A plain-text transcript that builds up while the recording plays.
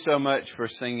So much for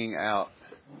singing out.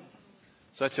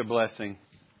 Such a blessing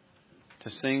to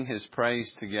sing His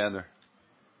praise together.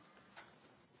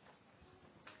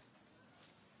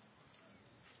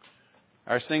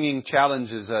 Our singing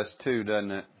challenges us too, doesn't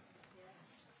it?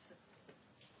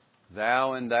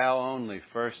 Thou and Thou only,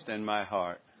 first in my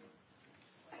heart.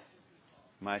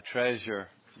 My treasure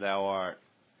Thou art.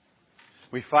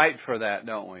 We fight for that,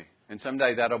 don't we? And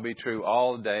someday that'll be true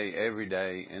all day, every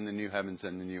day, in the new heavens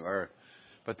and the new earth.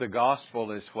 But the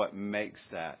gospel is what makes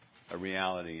that a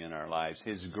reality in our lives.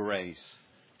 His grace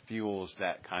fuels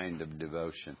that kind of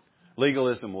devotion.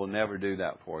 Legalism will never do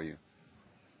that for you.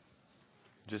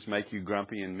 Just make you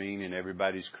grumpy and mean and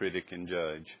everybody's critic and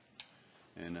judge.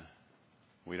 And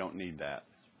we don't need that.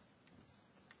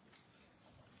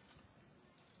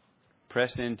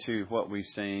 Press into what we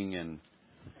sing and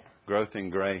growth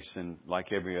in grace and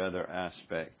like every other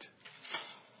aspect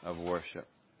of worship.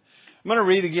 I'm going to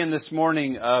read again this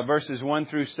morning verses 1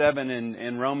 through 7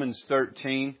 in Romans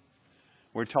 13.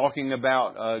 We're talking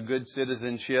about good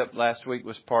citizenship. Last week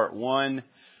was part 1,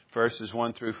 verses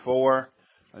 1 through 4.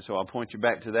 So I'll point you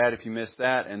back to that if you missed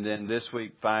that. And then this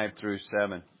week, 5 through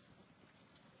 7.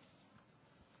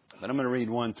 But I'm going to read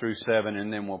 1 through 7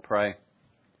 and then we'll pray.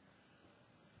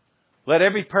 Let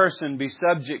every person be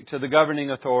subject to the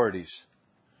governing authorities.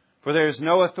 For there is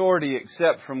no authority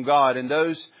except from God, and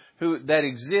those that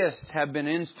exist have been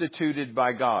instituted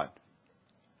by God.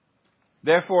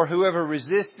 Therefore, whoever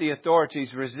resists the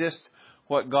authorities resists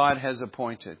what God has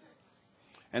appointed.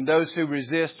 And those who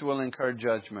resist will incur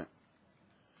judgment.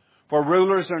 For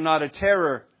rulers are not a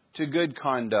terror to good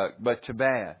conduct, but to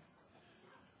bad.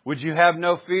 Would you have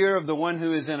no fear of the one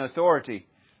who is in authority?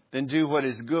 Then do what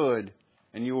is good,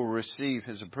 and you will receive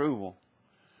His approval.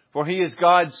 For He is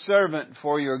God's servant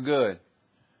for your good.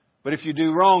 But if you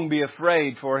do wrong, be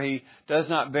afraid, for He does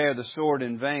not bear the sword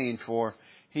in vain, for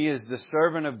He is the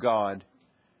servant of God,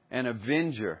 an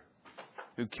avenger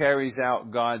who carries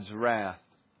out God's wrath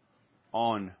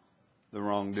on the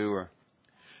wrongdoer.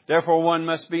 Therefore, one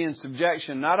must be in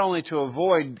subjection, not only to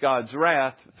avoid God's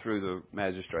wrath through the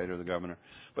magistrate or the governor,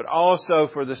 but also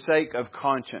for the sake of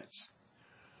conscience.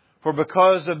 For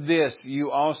because of this,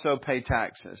 you also pay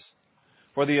taxes.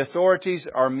 For the authorities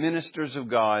are ministers of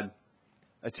God,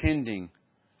 attending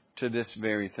to this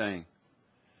very thing.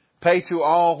 Pay to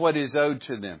all what is owed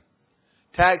to them.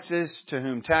 Taxes to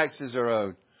whom taxes are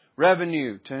owed.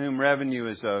 Revenue to whom revenue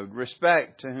is owed.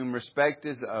 Respect to whom respect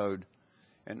is owed.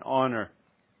 And honor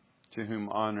to whom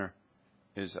honor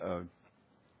is owed.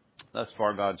 Thus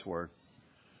far God's Word.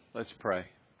 Let's pray.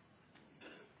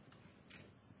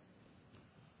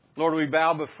 Lord, we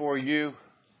bow before You,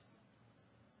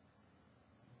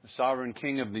 the sovereign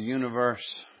King of the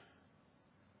universe.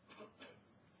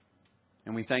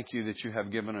 And we thank You that You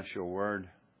have given us Your Word.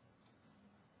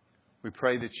 We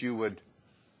pray that You would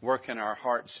work in our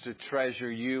hearts to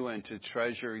treasure You and to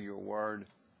treasure Your Word.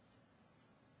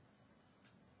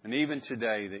 And even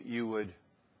today that You would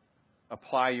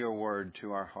apply Your Word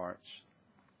to our hearts.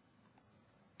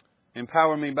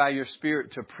 Empower me by Your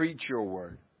Spirit to preach Your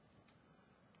Word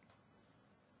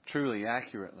truly,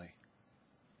 accurately.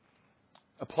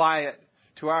 Apply it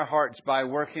to our hearts by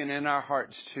working in our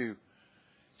hearts to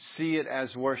see it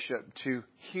as worship, to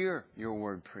hear Your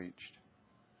Word preached,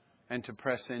 and to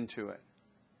press into it.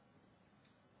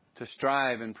 To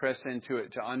strive and press into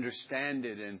it, to understand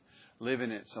it and live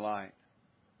in its light.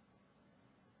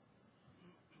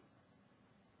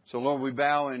 So Lord, we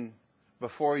bow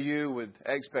before You with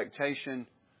expectation.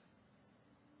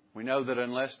 We know that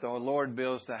unless the Lord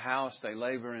builds the house, they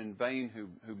labor in vain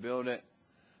who build it.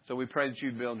 So we pray that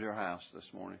You'd build Your house this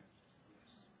morning.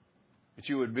 That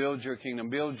You would build Your kingdom,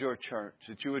 build Your church.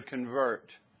 That You would convert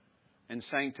and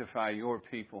sanctify Your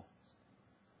people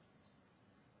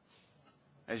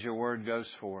as Your Word goes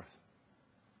forth.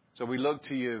 So we look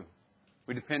to You.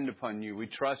 We depend upon You. We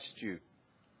trust You,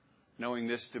 knowing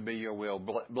this to be Your will.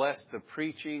 Bless the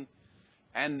preaching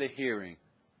and the hearing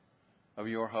of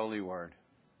Your holy Word.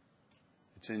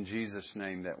 It's in Jesus'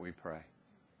 name that we pray.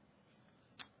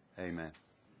 Amen.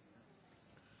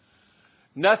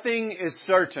 Nothing is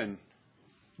certain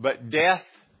but death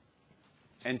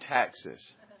and taxes.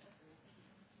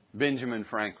 Benjamin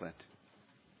Franklin.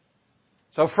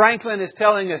 So Franklin is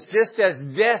telling us just as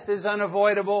death is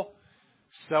unavoidable,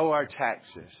 so are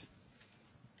taxes.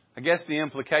 I guess the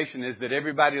implication is that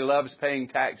everybody loves paying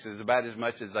taxes about as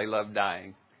much as they love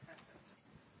dying.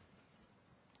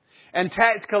 And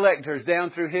tax collectors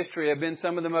down through history have been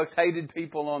some of the most hated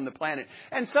people on the planet.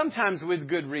 And sometimes with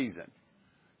good reason.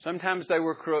 Sometimes they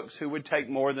were crooks who would take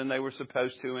more than they were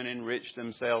supposed to and enrich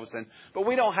themselves. But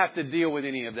we don't have to deal with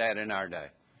any of that in our day.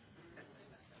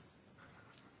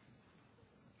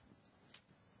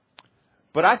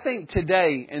 But I think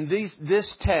today, in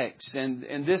this text and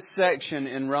in this section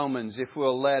in Romans, if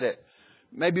we'll let it,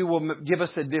 maybe will give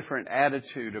us a different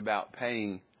attitude about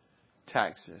paying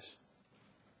taxes.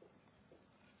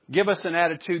 Give us an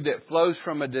attitude that flows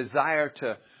from a desire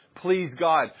to please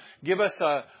God. Give us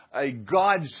a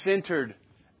God-centered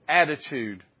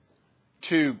attitude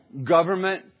to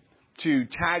government, to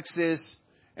taxes,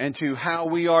 and to how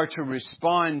we are to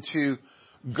respond to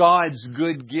God's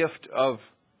good gift of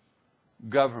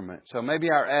government. So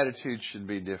maybe our attitude should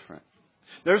be different.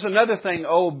 There's another thing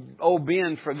old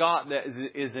Ben forgot that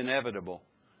is inevitable.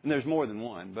 And there's more than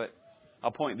one, but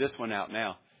I'll point this one out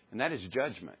now. And that is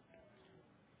judgment.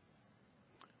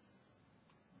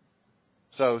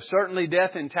 So certainly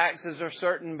death and taxes are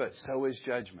certain, but so is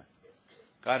judgment.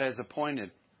 God has appointed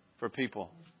for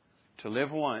people to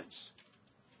live once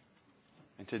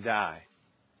and to die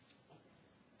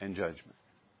in judgment.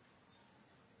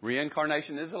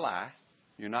 Reincarnation is a lie.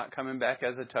 You're not coming back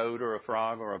as a toad or a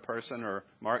frog or a person or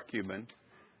Mark Cuban.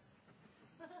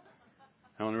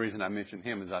 The only reason I mentioned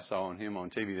him is I saw him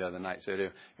on TV the other night.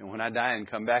 Said, and when I die and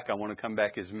come back, I want to come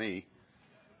back as me.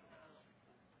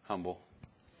 Humble.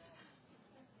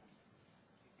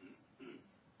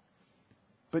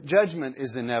 But judgment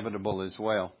is inevitable as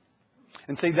well.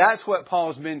 And see, that's what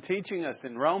Paul's been teaching us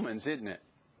in Romans, isn't it?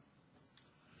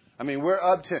 I mean,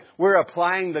 we're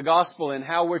applying the gospel and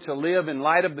how we're to live in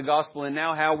light of the gospel, and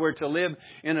now how we're to live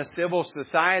in a civil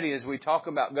society as we talk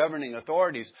about governing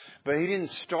authorities. But he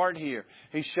didn't start here.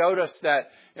 He showed us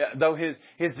that though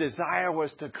his desire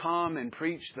was to come and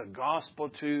preach the gospel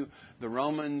to the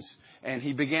Romans, and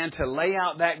he began to lay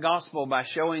out that gospel by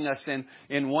showing us in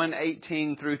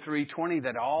 1:18 through 3:20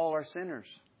 that all are sinners.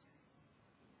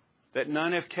 That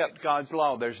none have kept God's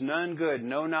law. There's none good,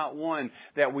 no, not one.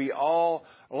 That we all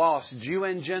lost, Jew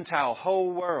and Gentile,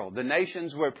 whole world. The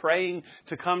nations we're praying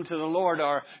to come to the Lord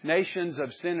are nations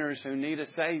of sinners who need a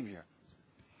Savior.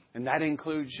 And that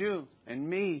includes you and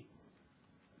me.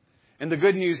 And the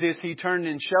good news is He turned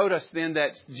and showed us then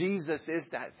that Jesus is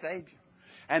that Savior.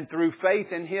 And through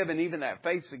faith in Him, and even that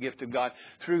faith's the gift of God,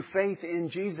 through faith in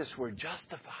Jesus we're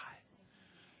justified,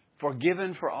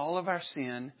 forgiven for all of our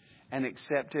sin, and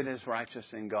accepted as righteous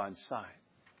in God's sight.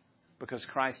 Because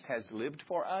Christ has lived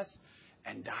for us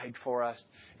and died for us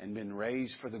and been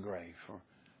raised for the grave for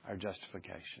our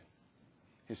justification.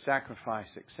 His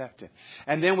sacrifice accepted.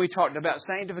 And then we talked about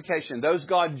sanctification. Those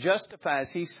God justifies,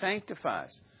 He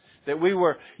sanctifies. That we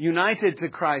were united to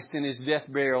Christ in His death,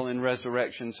 burial, and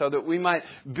resurrection, so that we might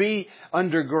be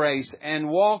under grace and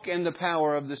walk in the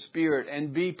power of the Spirit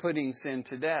and be putting sin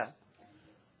to death.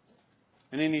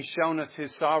 And then He's shown us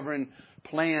His sovereign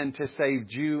plan to save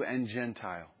Jew and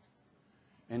Gentile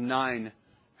in 9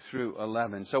 through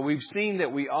 11. So we've seen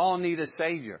that we all need a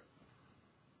Savior.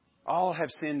 All have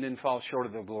sinned and fall short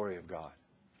of the glory of God,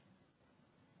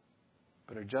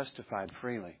 but are justified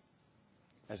freely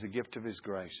as a gift of His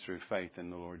grace through faith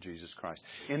in the Lord Jesus Christ.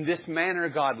 In this manner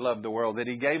God loved the world, that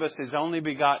He gave us His only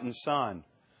begotten Son,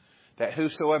 that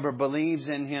whosoever believes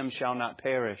in Him shall not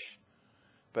perish,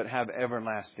 but have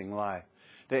everlasting life.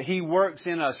 That He works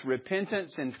in us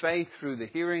repentance and faith through the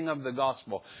hearing of the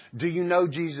gospel. Do you know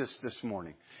Jesus this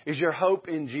morning? Is your hope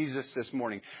in Jesus this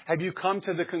morning? Have you come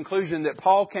to the conclusion that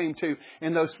Paul came to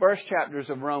in those first chapters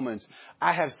of Romans?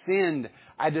 I have sinned.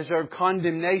 I deserve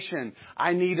condemnation.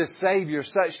 I need a Savior,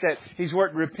 such that He's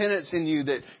worked repentance in you,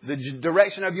 that the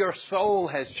direction of your soul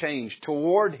has changed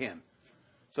toward Him.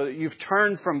 So that you've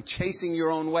turned from chasing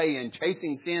your own way and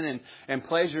chasing sin and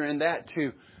pleasure in that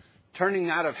to turning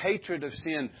out of hatred of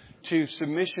sin to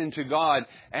submission to God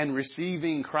and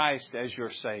receiving Christ as your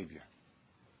Savior.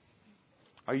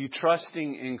 Are you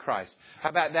trusting in Christ? How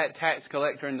about that tax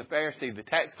collector and the Pharisee? The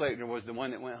tax collector was the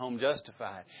one that went home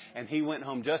justified. And he went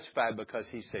home justified because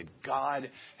he said, God,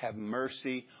 have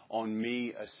mercy on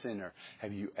me, a sinner.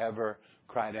 Have you ever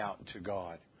cried out to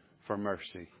God for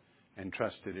mercy and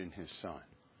trusted in His Son?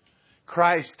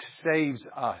 Christ saves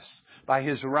us by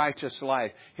His righteous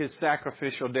life, His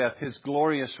sacrificial death, His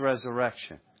glorious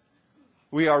resurrection.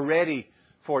 We are ready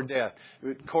for death.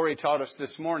 Corey taught us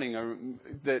this morning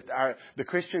that the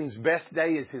Christian's best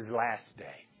day is his last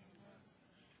day.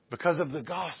 Because of the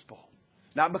gospel.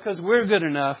 Not because we're good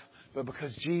enough, but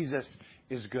because Jesus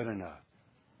is good enough.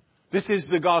 This is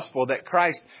the gospel, that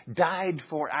Christ died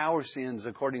for our sins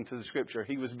according to the Scripture.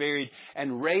 He was buried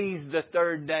and raised the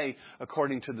third day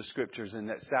according to the Scriptures, and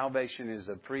that salvation is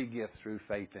a free gift through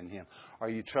faith in Him. Are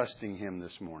you trusting Him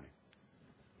this morning?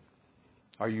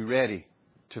 Are you ready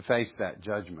to face that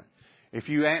judgment?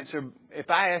 If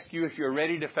I ask you if you're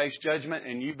ready to face judgment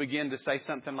and you begin to say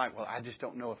something like, well, I just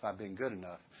don't know if I've been good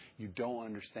enough. You don't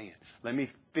understand. Let me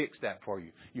fix that for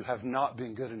you. You have not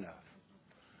been good enough.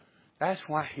 That's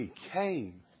why He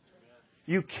came.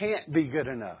 You can't be good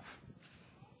enough.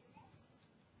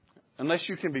 Unless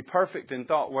you can be perfect in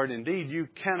thought, word, and deed, you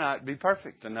cannot be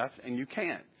perfect enough, and you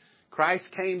can't.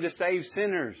 Christ came to save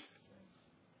sinners.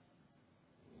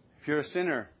 If you're a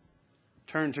sinner,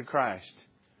 turn to Christ,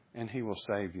 and He will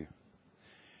save you.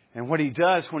 And what He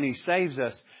does when He saves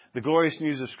us, the glorious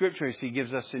news of Scripture is He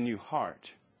gives us a new heart.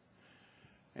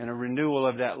 And a renewal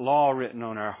of that law written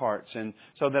on our hearts. And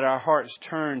so that our hearts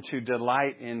turn to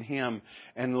delight in Him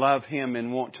and love Him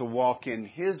and want to walk in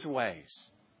His ways.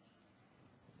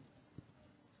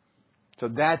 So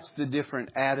that's the different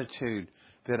attitude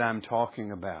that I'm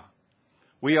talking about.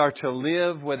 We are to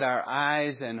live with our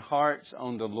eyes and hearts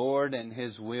on the Lord and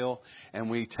His will. And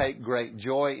we take great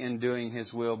joy in doing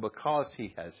His will because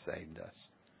He has saved us.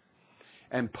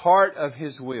 And part of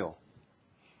His will,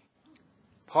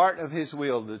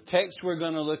 the text we're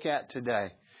going to look at today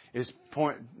is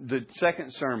the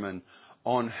second sermon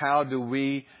on how do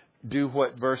we do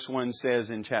what verse 1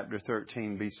 says in chapter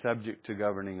 13, be subject to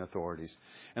governing authorities.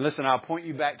 And listen, I'll point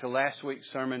you back to last week's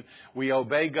sermon. We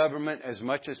obey government as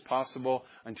much as possible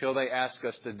until they ask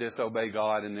us to disobey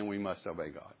God, and then we must obey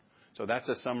God. So that's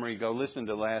a summary. Go listen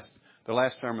to the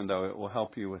last sermon, though. It will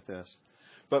help you with this.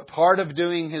 But part of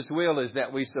doing His will is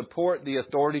that we support the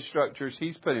authority structures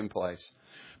He's put in place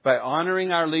by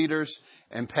honoring our leaders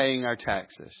and paying our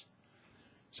taxes.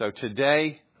 So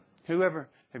today, who's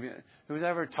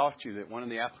ever taught you that one of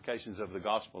the applications of the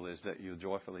gospel is that you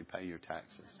joyfully pay your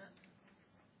taxes?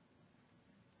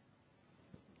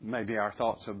 Maybe our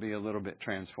thoughts will be a little bit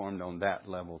transformed on that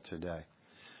level today.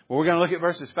 Well, we're going to look at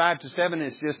verses 5 to 7.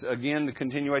 It's just, again, the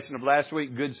continuation of last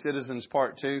week, Good Citizens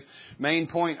Part 2. Main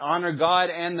point, honor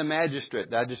God and the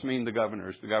magistrate. I just mean the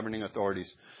governors, the governing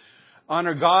authorities.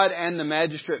 Honor God and the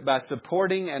magistrate by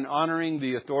supporting and honoring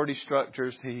the authority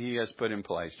structures He has put in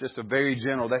place. That's just a very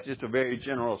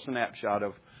general snapshot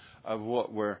of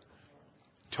what we're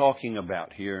talking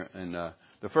about here. And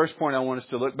the first point I want us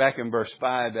to look back in verse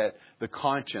 5 at the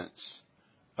conscience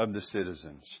of the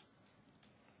citizens.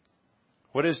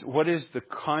 What is the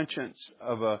conscience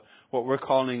of what we're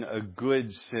calling a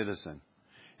good citizen?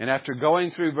 And after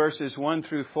going through verses 1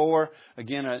 through 4,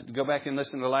 again, go back and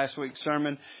listen to last week's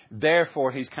sermon. Therefore,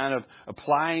 he's kind of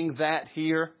applying that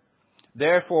here.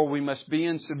 Therefore, we must be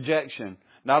in subjection,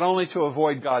 not only to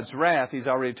avoid God's wrath. He's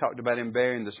already talked about Him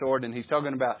bearing the sword, and he's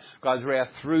talking about God's wrath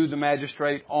through the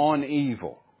magistrate on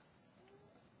evil.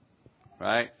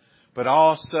 Right? But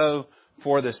also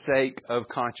for the sake of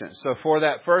conscience. So for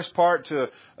that first part, to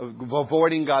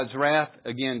avoiding God's wrath,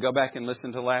 again, go back and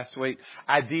listen to last week.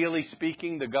 Ideally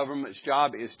speaking, the government's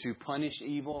job is to punish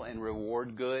evil and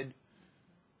reward good.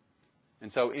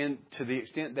 And so to the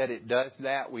extent that it does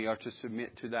that, we are to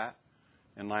submit to that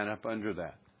and line up under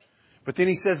that. But then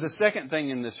he says the second thing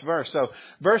in this verse. So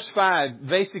verse 5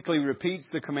 basically repeats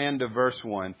the command of verse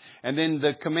 1. And then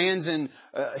the commands in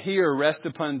here rest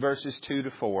upon verses 2 to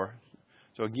 4.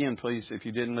 So again, please, if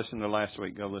you didn't listen to last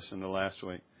week, go listen to last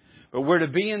week. But we're to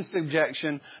be in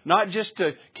subjection, not just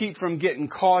to keep from getting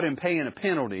caught and paying a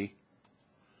penalty,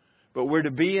 but we're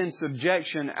to be in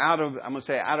subjection out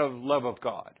of love of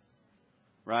God.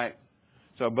 Right?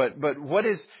 So, but what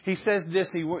is, he says this,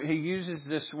 he uses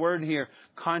this word here,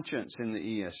 conscience in the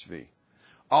ESV.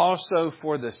 Also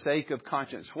for the sake of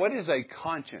conscience. What is a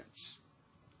conscience?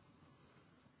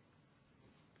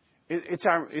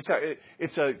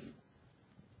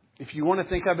 If you want to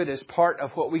think of it as part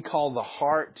of what we call the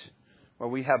heart, where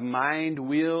we have mind,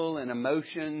 will, and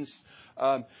emotions,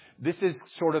 this is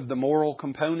sort of the moral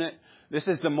component. This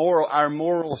is our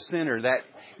moral center.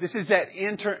 This is that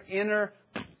inner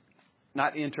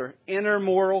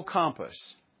moral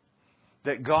compass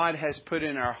that God has put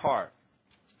in our heart.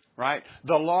 Right?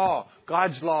 The law,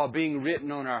 God's law being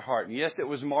written on our heart. And yes, it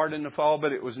was marred in the fall,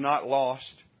 but it was not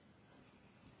lost.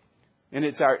 And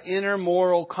it's our inner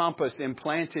moral compass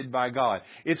implanted by God.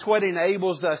 It's what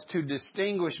enables us to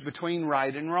distinguish between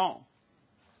right and wrong.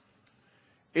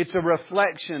 It's a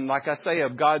reflection, like I say,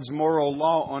 of God's moral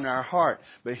law on our heart.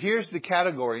 But here's the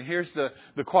category. Here's the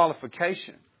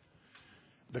qualification.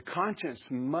 The conscience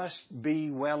must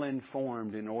be well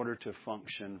informed in order to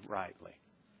function rightly.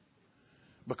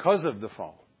 Because of the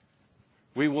fall.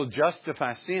 We will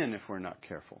justify sin if we're not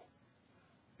careful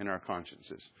in our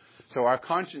consciences. So our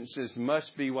consciences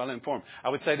must be well informed. I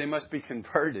would say they must be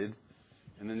converted,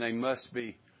 and then they must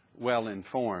be well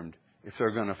informed if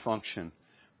they're going to function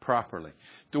properly.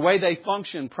 The way they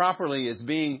function properly is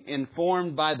being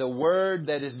informed by the Word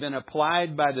that has been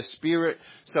applied by the Spirit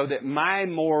so that my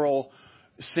moral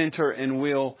center and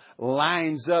will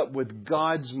lines up with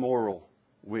God's moral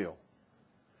will.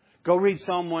 Go read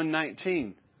Psalm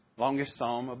 119, longest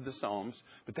psalm of the Psalms,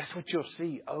 but that's what you'll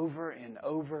see over and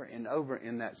over and over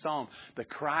in that psalm. The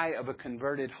cry of a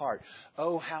converted heart.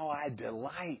 Oh, how I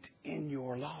delight in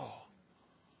your law.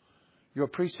 Your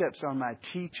precepts are my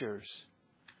teachers.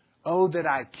 Oh, that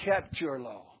I kept your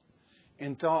law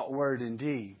in thought, word, and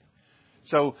deed.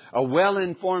 So a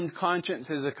well-informed conscience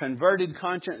is a converted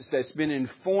conscience that's been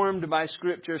informed by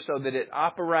Scripture so that it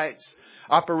operates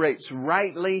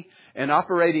rightly. And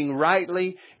operating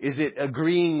rightly is it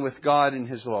agreeing with God and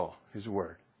His law, His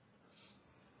Word.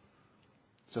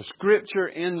 So Scripture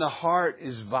in the heart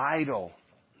is vital,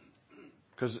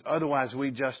 because otherwise we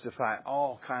justify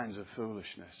all kinds of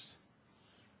foolishness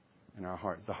in our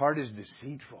heart. The heart is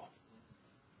deceitful,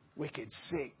 wicked,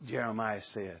 sick, Jeremiah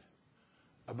said.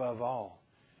 Above all,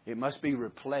 it must be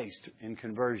replaced in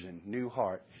conversion, new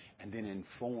heart, and then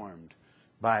informed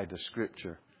by the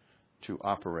Scripture to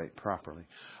operate properly.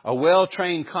 A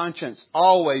well-trained conscience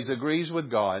always agrees with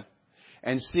God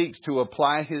and seeks to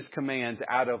apply His commands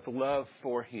out of love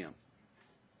for Him.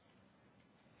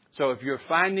 So if you're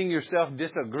finding yourself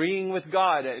disagreeing with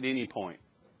God at any point,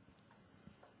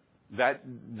 that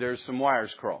there's some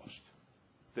wires crossed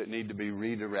that need to be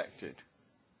redirected.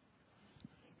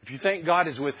 If you think God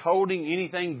is withholding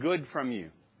anything good from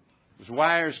you, there's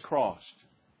wires crossed.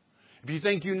 If you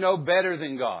think you know better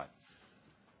than God,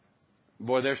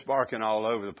 boy, they're sparking all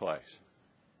over the place.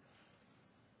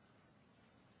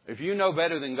 If you know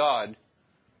better than God,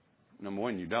 number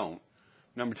one, you don't.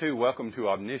 Number two, welcome to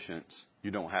omniscience.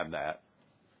 You don't have that.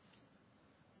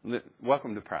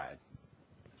 Welcome to pride.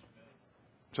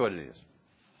 That's what it is.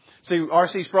 See,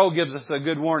 R.C. Sproul gives us a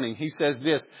good warning. He says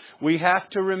this: we have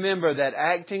to remember that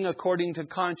acting according to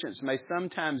conscience may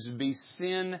sometimes be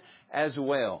sin as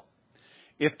well.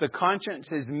 If the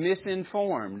conscience is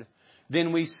misinformed,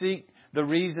 then we seek the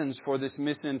reasons for this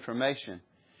misinformation.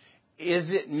 Is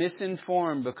it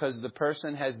misinformed because the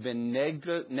person has been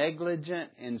negligent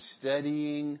in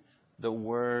studying the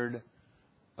Word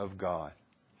of God?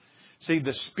 See,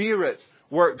 the Spirit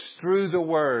works through the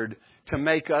Word to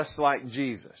make us like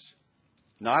Jesus.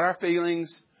 Not our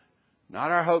feelings,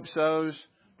 not our hope-sos,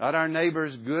 not our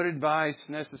neighbor's good advice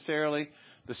necessarily.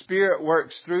 The Spirit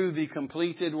works through the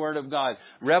completed Word of God.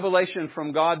 Revelation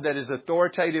from God that is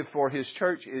authoritative for His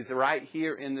church is right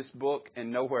here in this book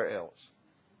and nowhere else.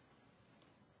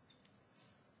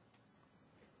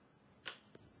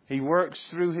 He works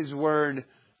through His Word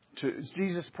to...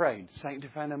 Jesus prayed,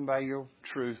 sanctify them by your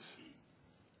truth.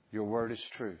 Your Word is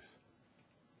truth.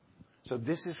 So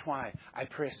this is why I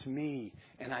press me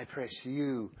and I press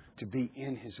you to be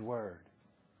in His Word.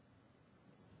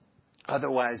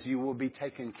 Otherwise, you will be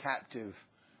taken captive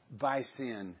by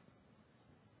sin.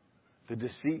 The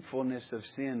deceitfulness of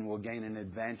sin will gain an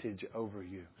advantage over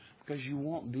you because you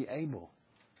won't be able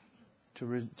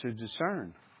to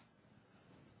discern.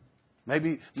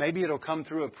 Maybe it'll come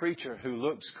through a preacher who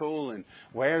looks cool and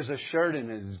wears a shirt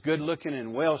and is good looking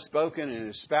and well spoken and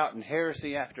is spouting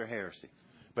heresy after heresy.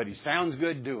 But he sounds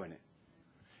good doing it.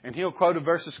 And he'll quote a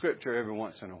verse of Scripture every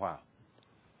once in a while.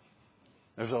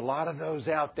 There's a lot of those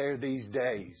out there these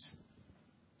days.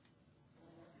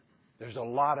 There's a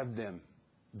lot of them.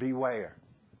 Beware.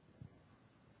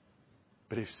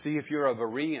 But if you're a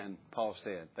Berean, Paul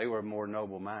said, they were of more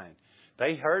noble mind.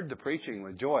 They heard the preaching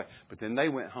with joy, but then they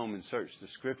went home and searched the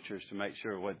Scriptures to make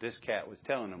sure what this cat was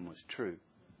telling them was true.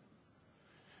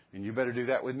 And you better do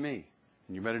that with me.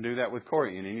 And you better do that with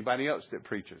Corey and anybody else that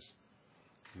preaches.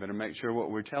 You better make sure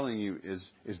what we're telling you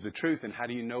is the truth. And how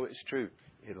do you know it's true?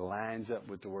 It lines up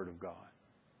with the Word of God.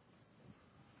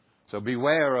 So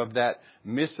beware of that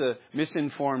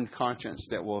misinformed conscience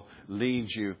that will lead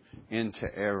you into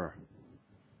error.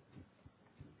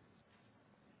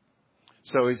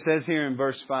 So he says here in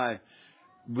verse 5,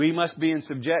 we must be in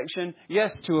subjection,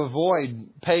 yes, to avoid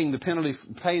paying the penalty,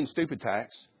 paying stupid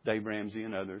tax, Dave Ramsey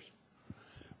and others,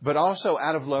 but also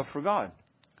out of love for God.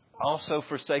 Also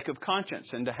for sake of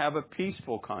conscience and to have a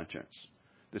peaceful conscience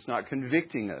that's not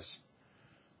convicting us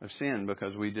of sin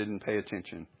because we didn't pay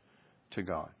attention to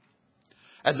God.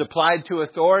 As applied to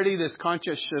authority, this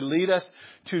conscience should lead us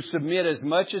to submit as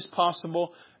much as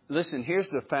possible. Listen, here's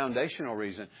the foundational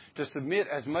reason. To submit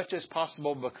as much as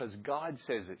possible because God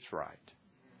says it's right.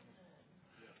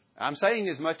 I'm saying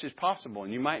as much as possible,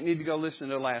 and you might need to go listen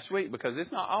to last week because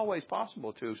it's not always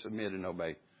possible to submit and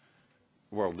obey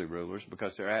worldly rulers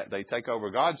because they take over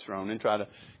God's throne and try to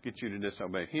get you to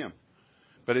disobey Him.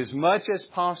 But as much as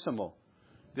possible,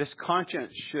 this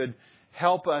conscience should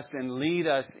help us and lead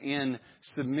us in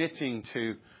submitting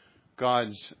to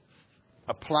God's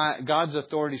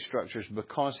authority structures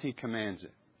because He commands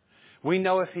it. We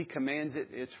know if He commands it,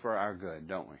 it's for our good,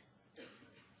 don't we?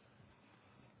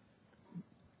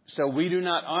 So we do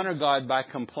not honor God by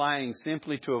complying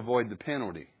simply to avoid the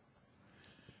penalty.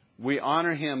 We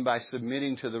honor Him by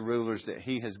submitting to the rulers that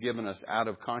He has given us out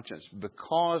of conscience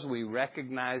because we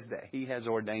recognize that He has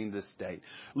ordained this state.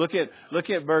 Look at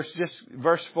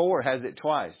verse 4 has it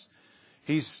twice.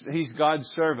 He's God's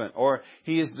servant, or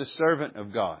He is the servant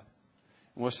of God.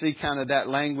 We'll see kind of that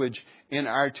language in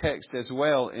our text as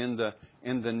well in the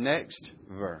next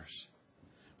verse.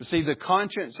 But see, the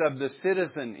conscience of the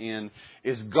citizen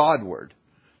is Godward.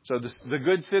 So the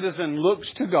good citizen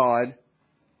looks to God,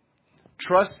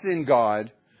 trusts in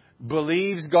God,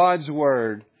 believes God's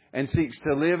Word, and seeks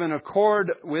to live in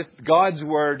accord with God's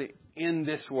Word in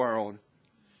this world.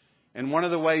 And one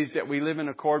of the ways that we live in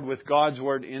accord with God's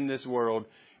Word in this world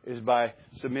is by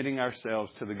submitting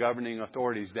ourselves to the governing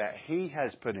authorities that He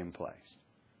has put in place.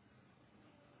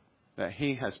 That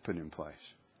He has put in place.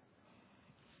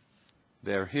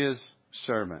 They're His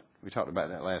servant. We talked about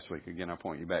that last week. Again, I'll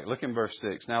point you back. Look in verse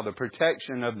 6. Now, the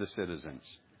protection of the citizens.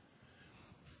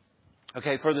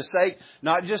 Okay, for the sake,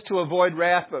 not just to avoid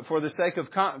wrath, but for the sake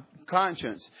of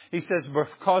conscience. He says,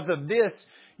 because of this,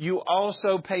 you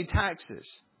also pay taxes.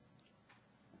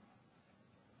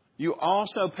 You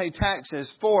also pay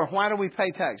taxes for, why do we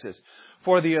pay taxes?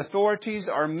 For the authorities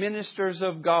are ministers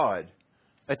of God,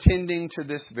 attending to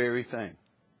this very thing.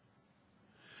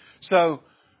 So,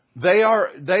 they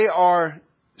are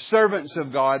servants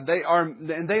of God.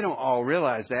 And they don't all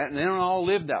realize that, and they don't all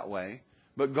live that way.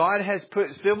 But God has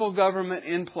put civil government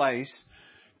in place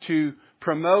to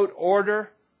promote order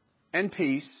and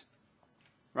peace,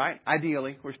 right?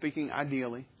 Ideally. We're speaking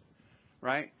ideally,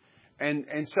 right?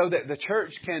 And so that the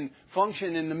church can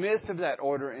function in the midst of that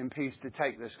order and peace to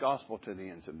take this gospel to the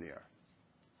ends of the earth.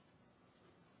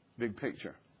 Big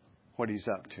picture. What He's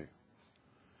up to.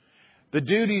 The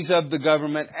duties of the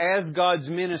government as God's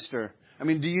minister. I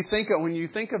mean, when you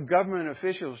think of government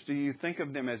officials, do you think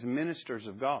of them as ministers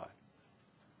of God?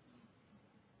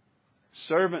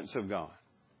 Servants of God.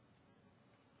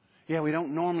 Yeah, we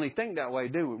don't normally think that way,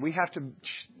 do we? We have to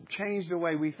change the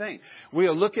way we think.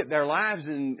 We'll look at their lives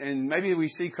and maybe we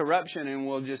see corruption and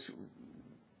we'll just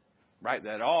write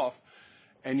that off.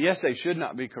 And yes, they should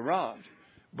not be corrupt.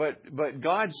 But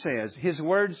God says, His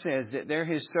Word says that they're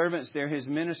His servants, they're His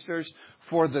ministers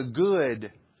for the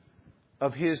good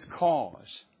of His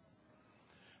cause.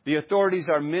 The authorities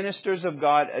are ministers of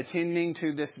God attending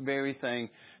to this very thing.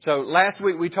 So last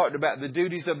week we talked about the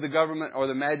duties of the government or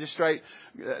the magistrate.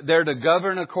 They're to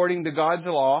govern according to God's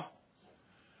law.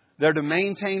 They're to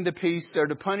maintain the peace. They're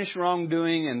to punish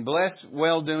wrongdoing and bless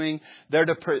well-doing. They're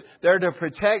to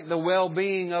protect the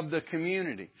well-being of the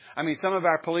community. I mean, some of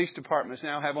our police departments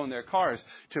now have on their cars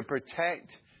to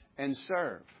protect and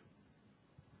serve.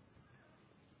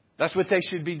 That's what they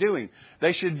should be doing.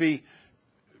 They should be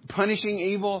punishing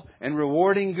evil and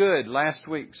rewarding good, last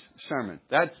week's sermon.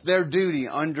 That's their duty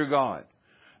under God.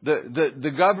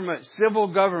 The government, civil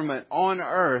government on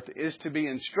earth is to be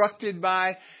instructed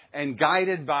by and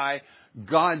guided by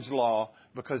God's law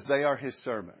because they are His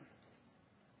servant.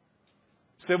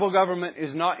 Civil government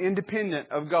is not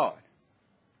independent of God.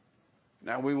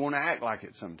 Now, we want to act like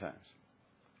it sometimes.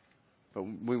 But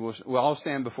we'll all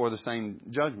stand before the same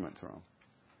judgment throne.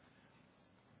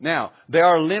 Now, there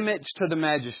are limits to the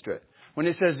magistrate. When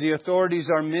it says the authorities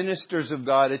are ministers of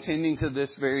God attending to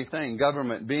this very thing,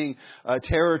 government being a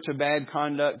terror to bad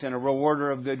conduct and a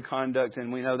rewarder of good conduct,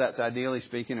 and we know that's ideally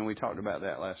speaking, and we talked about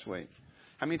that last week.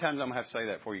 How many times I'm going to have to say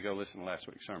that before you go listen to last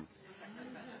week's sermon?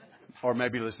 Or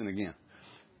maybe listen again.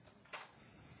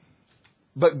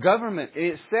 But government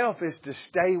itself is to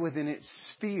stay within its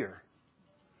sphere.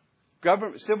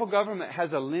 Civil government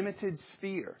has a limited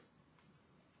sphere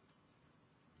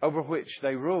over which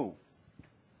they rule.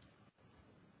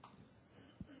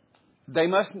 They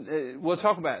must, we'll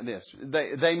talk about this.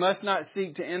 They must not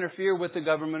seek to interfere with the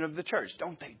government of the church.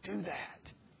 Don't they do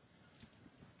that?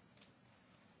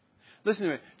 Listen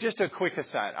to me. Just a quick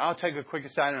aside. I'll take a quick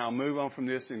aside and I'll move on from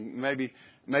this, and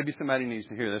maybe somebody needs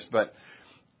to hear this. But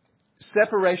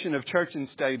separation of church and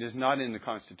state is not in the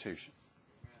Constitution.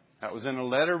 That was in a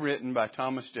letter written by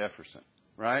Thomas Jefferson,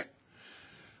 right?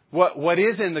 What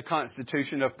is in the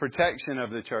Constitution of protection of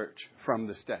the church from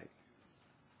the state?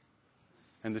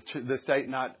 And the state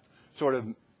not sort of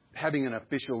having an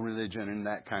official religion and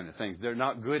that kind of thing. They're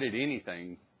not good at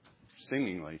anything,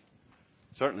 seemingly.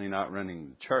 Certainly not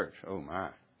running the church. Oh my.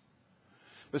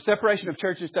 But separation of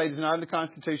church and state is not in the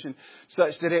Constitution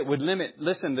such that it would limit.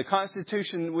 Listen, the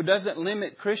Constitution doesn't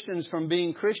limit Christians from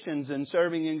being Christians and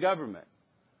serving in government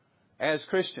as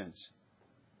Christians.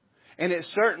 And it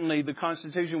certainly, the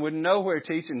Constitution would nowhere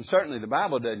teach, and certainly the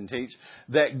Bible doesn't teach,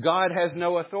 that God has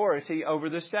no authority over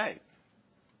the state.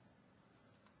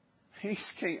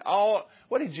 He's king.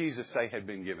 What did Jesus say had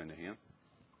been given to Him?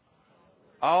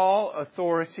 All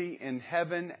authority in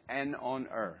heaven and on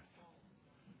earth.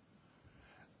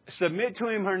 Submit to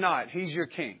Him or not, He's your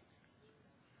king.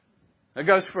 That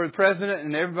goes for the president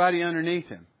and everybody underneath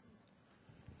him.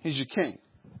 He's your king.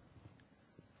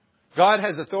 God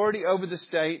has authority over the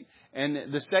state,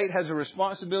 and the state has a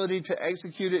responsibility to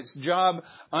execute its job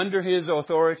under His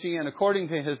authority and according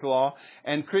to His law.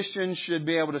 And Christians should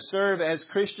be able to serve as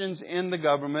Christians in the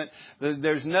government.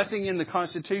 There's nothing in the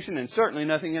Constitution and certainly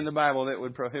nothing in the Bible that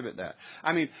would prohibit that.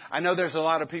 I mean, I know there's a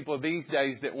lot of people these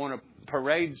days that want to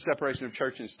parade separation of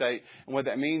church and state. And what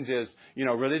that means is,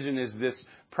 religion is this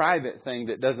private thing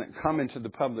that doesn't come into the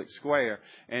public square.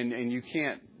 And you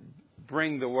can't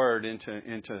bring the word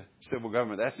into civil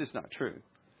government. That's just not true.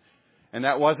 And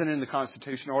that wasn't in the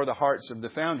Constitution or the hearts of the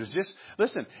founders. Just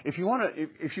listen, if you want to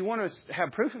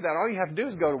have proof of that, all you have to do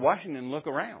is go to Washington and look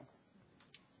around.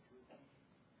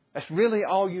 That's really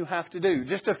all you have to do.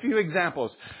 Just a few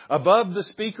examples. Above the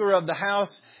Speaker of the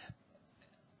House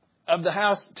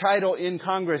title in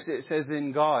Congress, it says,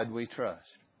 "In God we trust."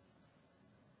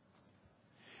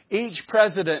 Each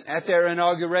president at their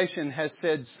inauguration has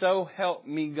said, "So help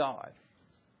me God."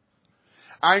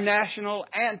 Our national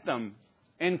anthem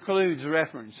includes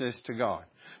references to God.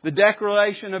 The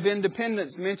Declaration of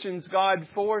Independence mentions God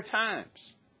 4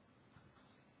 times.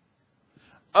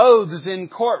 Oaths in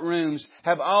courtrooms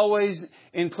have always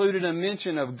included a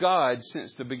mention of God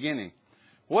since the beginning.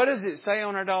 What does it say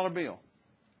on our dollar bill?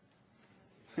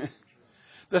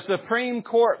 The Supreme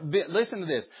Court, listen to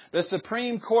this. The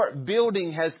Supreme Court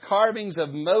building has carvings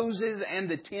of Moses and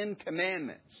the 10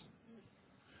 Commandments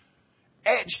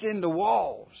etched into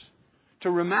walls to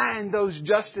remind those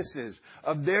justices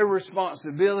of their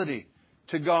responsibility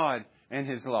to God and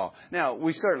His law. Now,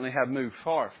 we certainly have moved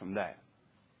far from that.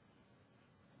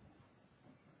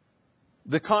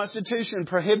 The Constitution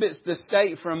prohibits the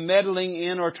state from meddling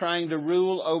in or trying to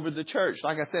rule over the church.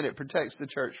 Like I said, it protects the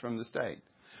church from the state.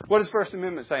 What does First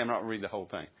Amendment say? I'm not going to read the whole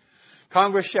thing.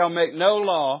 Congress shall make no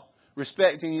law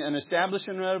respecting an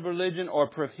establishment of religion or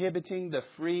prohibiting the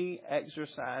free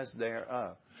exercise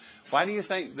thereof. Why do you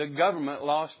think the government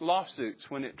lost lawsuits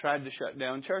when it tried to shut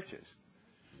down churches?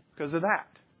 Because of that.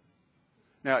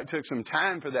 Now, it took some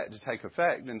time for that to take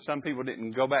effect, and some people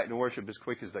didn't go back to worship as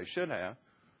quick as they should have.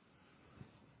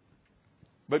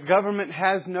 But government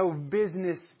has no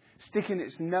business sticking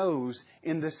its nose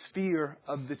in the sphere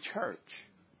of the church.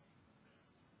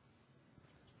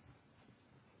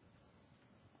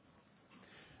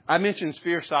 I mentioned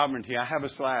sphere sovereignty. I have a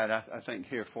slide, I think,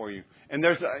 here for you. And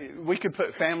we could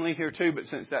put family here too, but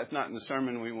since that's not in the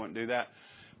sermon, we won't do that.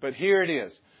 But here it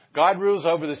is. God rules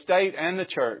over the state and the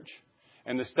church.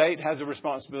 And the state has a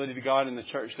responsibility to God and the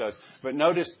church does. But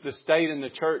notice the state and the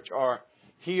church are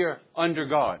here under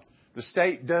God. The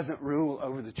state doesn't rule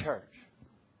over the church.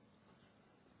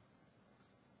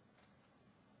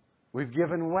 We've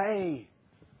given way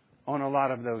on a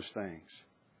lot of those things.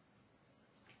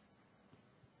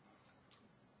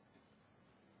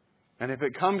 And if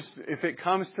it comes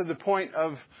to the point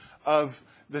of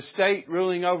the state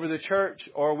ruling over the church,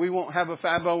 or we won't have a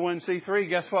 501c3,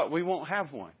 guess what? We won't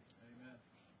have one. Amen.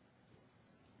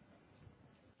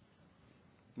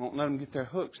 Won't let them get their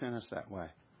hooks in us that way.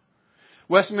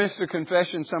 Westminster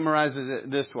Confession summarizes it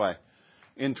this way.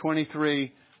 In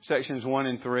 23 sections 1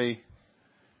 and 3.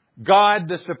 God,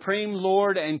 the supreme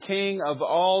Lord and King of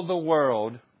all the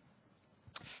world,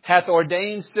 hath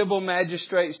ordained civil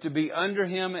magistrates to be under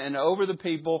Him and over the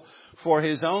people for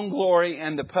His own glory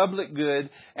and the public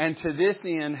good, and to this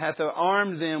end hath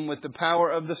armed them with the power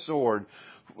of the sword.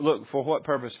 Look, for what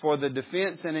purpose? For the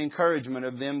defense and encouragement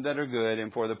of them that are good,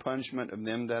 and for the punishment of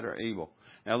them that are evil.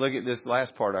 Now look at this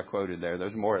last part I quoted there.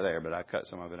 There's more there, but I cut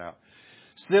some of it out.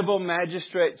 Civil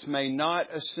magistrates may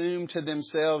not assume to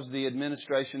themselves the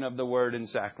administration of the word and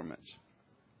sacraments,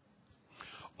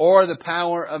 or the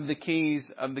power of the keys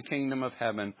of the kingdom of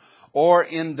heaven, or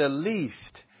in the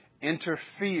least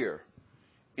interfere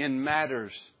in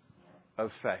matters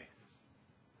of faith.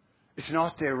 It's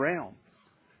not their realm.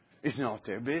 It's not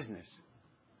their business.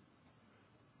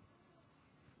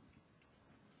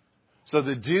 So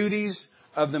the duties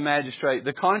of the magistrate,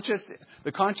 the conscience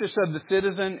of the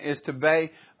citizen is to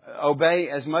obey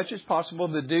as much as possible.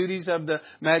 The duties of the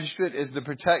magistrate is the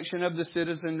protection of the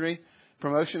citizenry,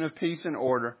 Promotion of peace and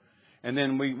order. And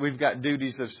then we've got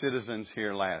duties of citizens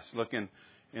here last. Look in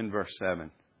verse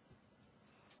 7.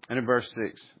 And in verse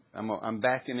 6. I'm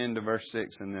backing into verse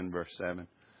 6 and then verse 7.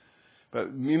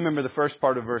 But you remember the first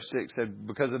part of verse 6 said,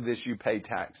 because of this you pay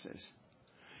taxes.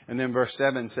 And then verse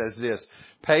 7 says this,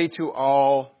 pay to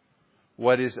all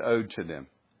what is owed to them.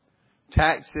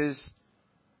 Taxes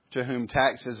to whom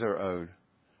taxes are owed.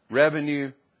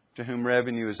 Revenue to whom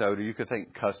revenue is owed. Or you could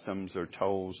think customs or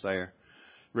tolls there.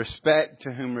 Respect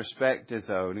to whom respect is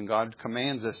owed. And God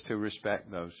commands us to respect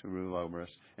those who rule over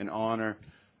us. And honor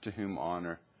to whom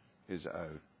honor is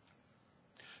owed.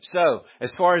 So,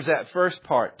 as far as that first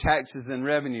part, taxes and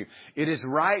revenue, it is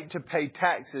right to pay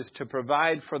taxes to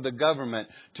provide for the government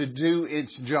to do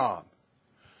its job.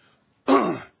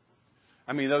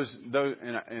 I mean, those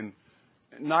and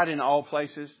not in all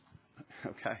places,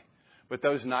 okay, but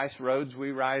those nice roads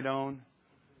we ride on,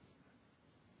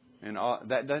 and all,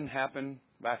 that doesn't happen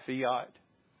by fiat,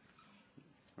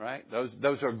 right?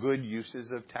 Those are good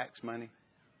uses of tax money.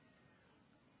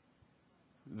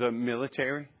 The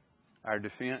military, our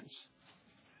defense,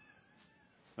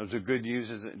 those are good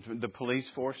uses. The police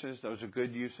forces, those are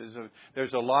good uses.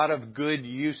 There's a lot of good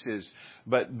uses,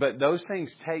 but those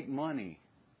things take money.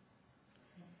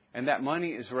 And that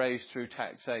money is raised through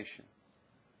taxation.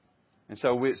 And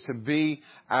so it's to be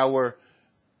our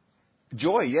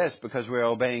joy, yes, because we're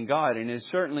obeying God. And it's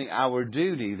certainly our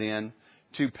duty then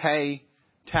to pay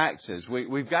taxes.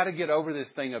 We've got to get over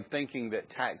this thing of thinking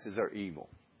that taxes are evil.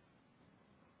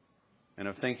 And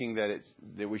of thinking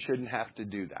that we shouldn't have to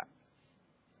do that.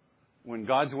 When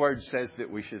God's Word says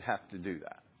that we should have to do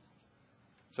that.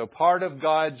 So part of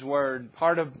God's Word,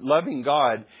 part of loving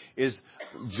God is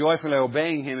joyfully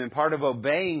obeying Him. And part of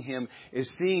obeying Him is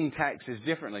seeing taxes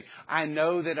differently. I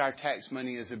know that our tax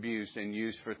money is abused and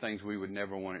used for things we would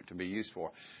never want it to be used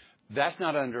for. That's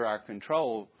not under our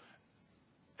control,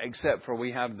 except for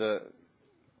we have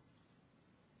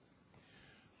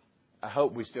I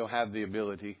hope we still have the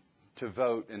ability to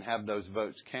vote and have those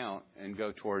votes count and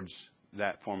go towards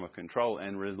that form of control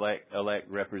and elect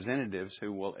representatives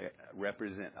who will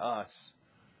represent us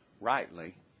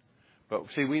rightly.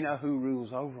 But see, we know who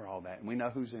rules over all that, and we know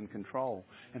who's in control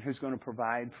and who's going to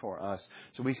provide for us.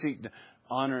 So we seek to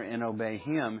honor and obey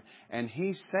Him, and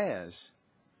He says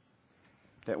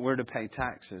that we're to pay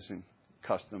taxes and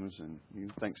customs, and you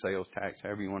think sales tax,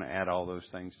 however you want to add all those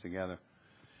things together.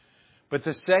 But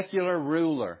the secular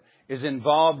ruler is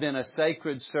involved in a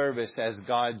sacred service as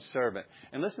God's servant.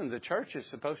 And listen, the church is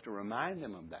supposed to remind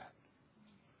them of that.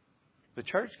 The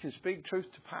church can speak truth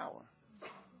to power.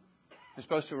 It's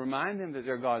supposed to remind them that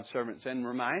they're God's servants and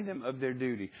remind them of their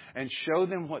duty and show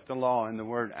them what the law and the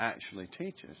Word actually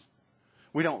teaches.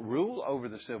 We don't rule over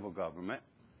the civil government.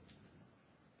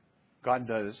 God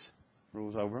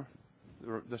rules over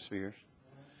the spheres.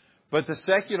 But the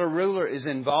secular ruler is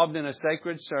involved in a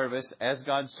sacred service as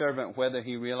God's servant, whether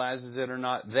he realizes it or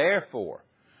not. Therefore,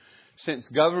 since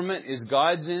government is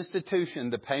God's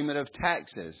institution, the payment of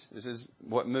taxes, this is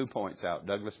what Moo points out,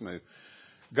 Douglas Moo.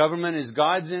 Government is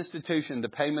God's institution, the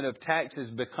payment of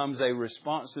taxes becomes a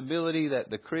responsibility that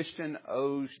the Christian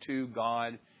owes to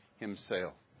God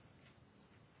Himself.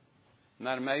 Isn't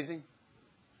that amazing?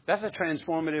 That's a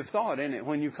transformative thought, isn't it,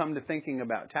 when you come to thinking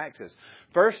about taxes?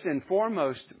 First and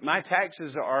foremost, my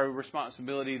taxes are a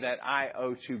responsibility that I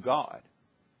owe to God.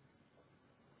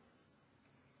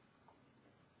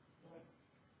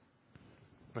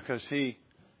 Because He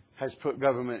has put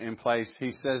government in place.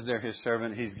 He says they're His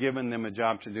servant. He's given them a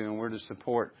job to do, and we're to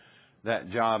support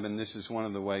that job, and this is one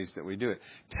of the ways that we do it.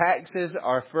 Taxes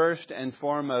are first and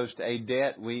foremost a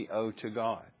debt we owe to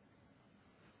God.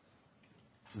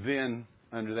 Then,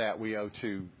 under that, we owe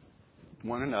to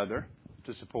one another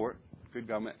to support good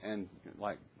government and,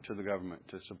 like, to the government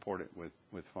to support it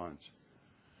with funds.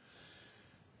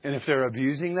 And if they're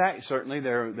abusing that, certainly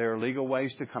there are legal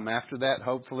ways to come after that,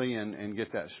 hopefully, and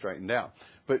get that straightened out.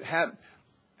 But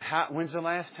when's the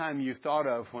last time you thought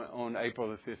of, on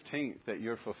April the 15th, that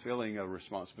you're fulfilling a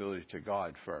responsibility to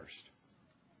God first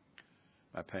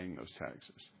by paying those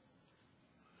taxes?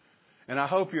 And I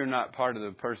hope you're not part of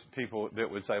the people that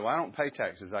would say, well, I don't pay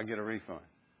taxes, I get a refund.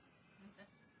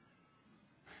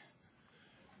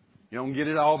 You don't get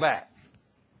it all back.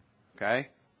 Okay?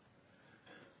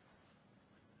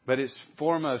 But it's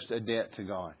foremost a debt to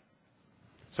God.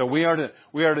 So we are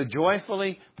to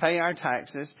joyfully pay our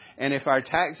taxes. And if our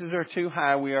taxes are too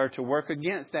high, we are to work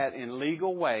against that in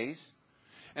legal ways.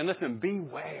 And listen,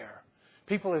 beware.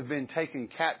 People have been taken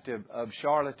captive of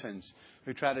charlatans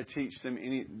who try to teach them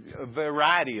a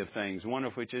variety of things, one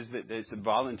of which is that it's a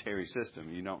voluntary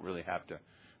system. You don't really have to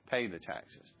pay the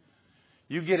taxes.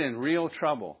 You get in real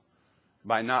trouble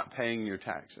by not paying your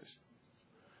taxes.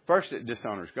 First, it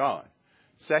dishonors God.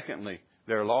 Secondly,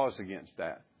 there are laws against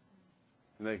that.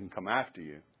 And they can come after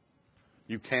you.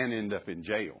 You can end up in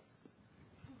jail.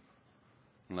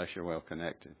 Unless you're well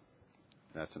connected.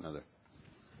 That's another.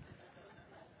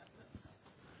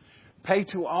 Pay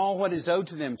to all what is owed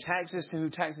to them. Taxes to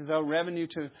who taxes owe. Revenue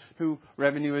to who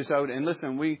revenue is owed. And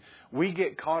listen, we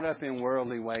get caught up in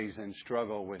worldly ways and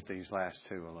struggle with these last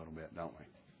two a little bit, don't we?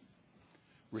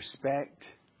 Respect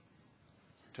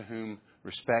to whom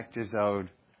respect is owed,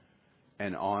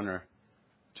 and honor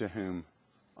to whom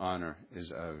honor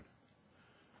is owed.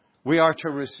 We are to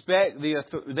respect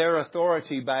their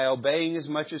authority by obeying as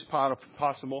much as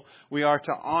possible. We are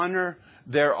to honor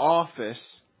their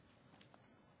office.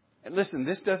 And listen,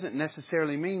 this doesn't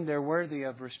necessarily mean they're worthy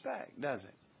of respect, does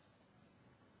it?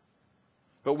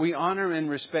 But we honor and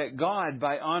respect God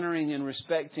by honoring and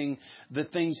respecting the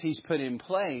things He's put in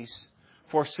place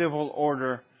for civil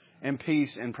order and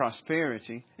peace and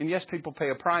prosperity. And yes, people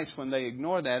pay a price when they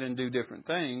ignore that and do different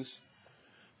things.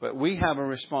 But we have a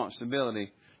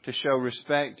responsibility to show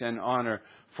respect and honor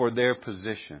for their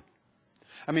position.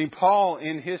 I mean, Paul,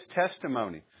 in his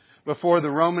testimony before the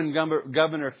Roman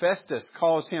governor Festus,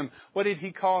 calls him, what did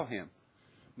he call him?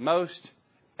 Most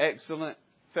excellent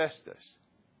Festus.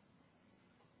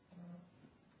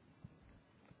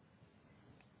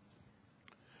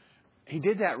 He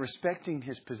did that respecting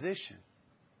his position.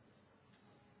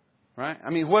 Right? I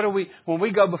mean, when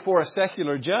we go before a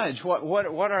secular judge,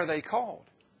 what are they called?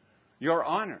 Your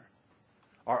honor.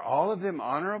 Are all of them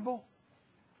honorable?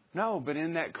 No, but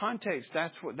in that context,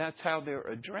 that's how they're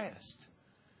addressed.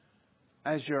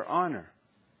 As your honor.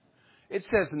 It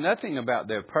says nothing about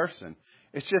their person.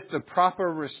 It's just the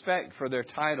proper respect for their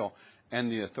title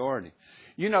and the authority.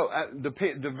 You know,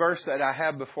 the verse that I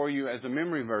have before you as a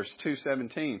memory verse,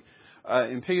 2:17,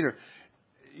 in Peter.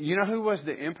 You know who was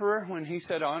the emperor when he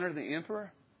said honor the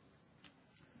emperor?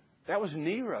 That was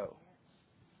Nero.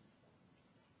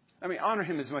 I mean, honor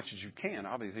him as much as you can,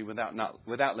 obviously, without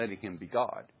letting him be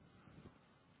God.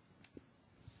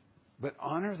 But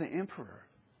honor the emperor.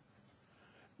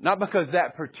 Not because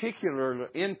that particular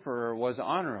emperor was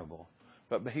honorable,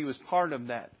 but he was part of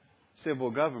that civil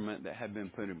government that had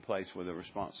been put in place with a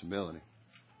responsibility.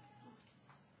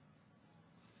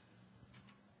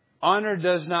 Honor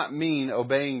does not mean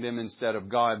obeying them instead of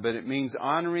God, but it means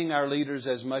honoring our leaders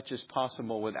as much as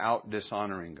possible without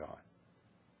dishonoring God.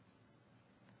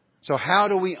 So how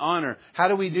do we honor? How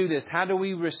do we do this? How do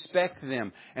we respect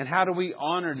them? And how do we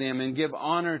honor them and give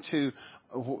honor to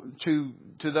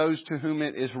those to whom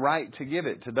it is right to give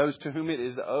it, to those to whom it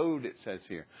is owed, it says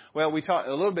here. Well, we talked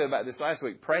a little bit about this last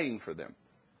week, praying for them.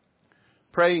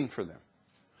 Praying for them.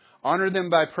 Honor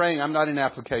them by praying. I'm not in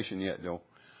application yet, Joe.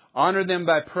 Honor them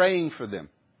by praying for them.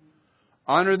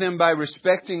 Honor them by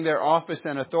respecting their office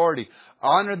and authority.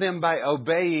 Honor them by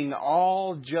obeying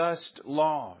all just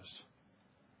laws.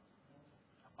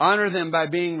 Honor them by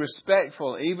being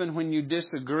respectful even when you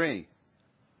disagree.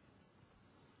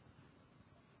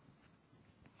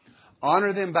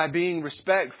 Honor them by being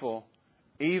respectful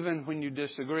even when you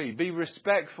disagree. Be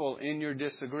respectful in your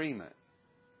disagreement.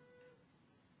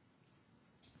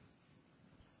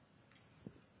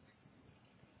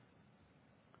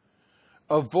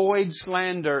 Avoid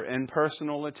slander and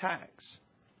personal attacks.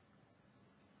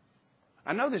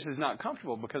 I know this is not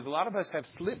comfortable because a lot of us have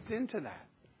slipped into that.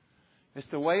 It's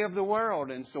the way of the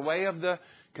world, and it's the way of the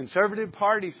conservative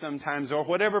party sometimes, or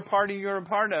whatever party you're a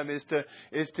part of, is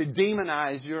to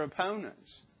demonize your opponents.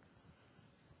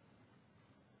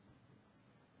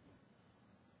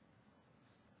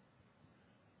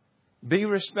 Be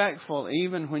respectful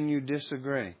even when you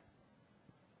disagree.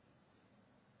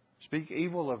 Speak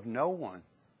evil of no one,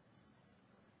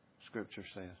 Scripture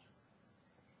says.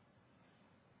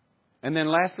 And then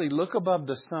lastly, look above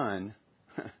the sun.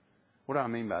 What do I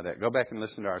mean by that? Go back and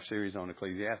listen to our series on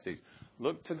Ecclesiastes.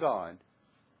 Look to God.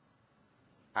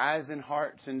 Eyes and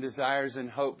hearts and desires and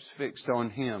hopes fixed on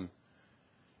Him.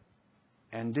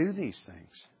 And do these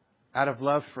things out of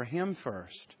love for Him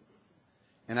first.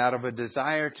 And out of a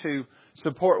desire to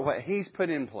support what He's put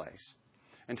in place.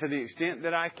 And to the extent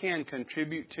that I can,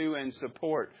 contribute to and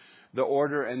support the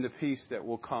order and the peace that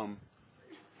will come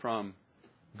from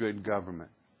good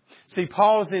government. See,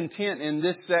 Paul's intent in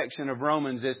this section of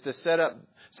Romans is to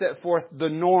set forth the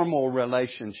normal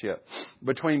relationship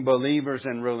between believers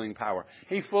and ruling power.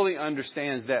 He fully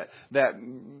understands that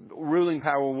ruling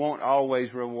power won't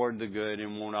always reward the good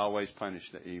and won't always punish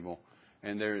the evil.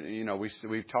 And there,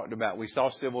 we've talked about, we saw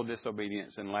civil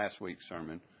disobedience in last week's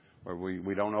sermon, where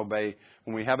we don't obey.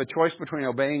 When we have a choice between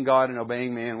obeying God and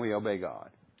obeying man, we obey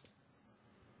God.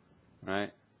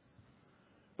 Right?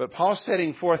 But Paul's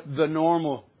setting forth the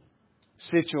normal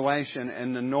situation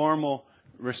and the normal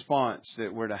response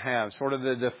that we're to have, sort of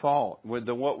the default, with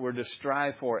what we're to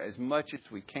strive for as much as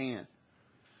we can.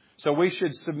 So we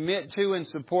should submit to and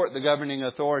support the governing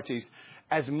authorities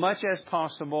as much as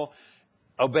possible,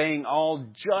 obeying all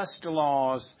just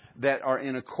laws that are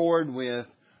in accord with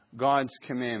God's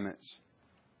commandments.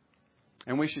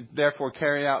 And we should therefore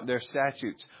carry out their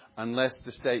statutes unless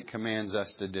the state commands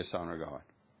us to dishonor God.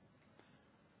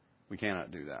 We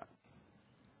cannot do that.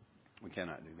 We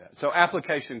cannot do that. So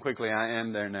application quickly. I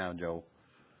am there now, Joel.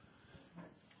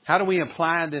 How do we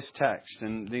apply this text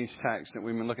and these texts that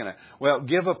we've been looking at? Well,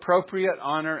 give appropriate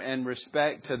honor and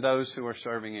respect to those who are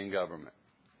serving in government.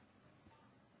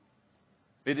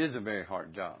 It is a very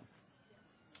hard job.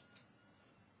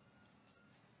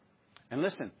 And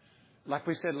listen, like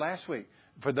we said last week,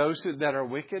 for those that are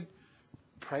wicked,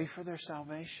 pray for their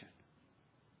salvation.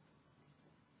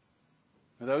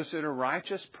 For those that are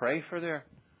righteous, pray for their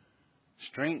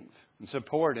strength and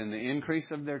support in the increase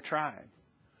of their tribe.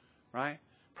 Right?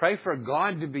 Pray for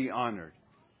God to be honored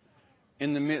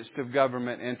in the midst of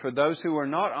government, and for those who are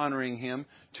not honoring Him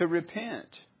to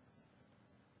repent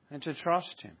and to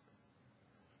trust Him.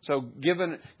 So give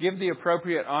the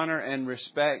appropriate honor and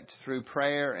respect through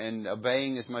prayer and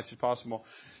obeying as much as possible.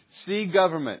 See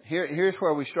government. Here's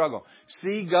where we struggle.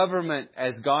 See government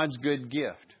as God's good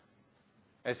gift,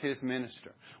 as His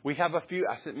minister. We have a few,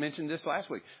 I mentioned this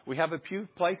last week, we have a few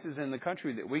places in the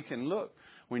country that we can look.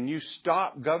 When you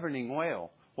stop governing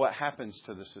well, what happens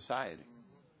to the society?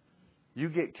 You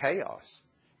get chaos.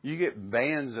 You get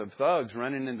bands of thugs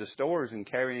running into stores and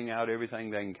carrying out everything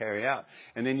they can carry out.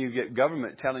 And then you get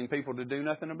government telling people to do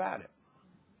nothing about it.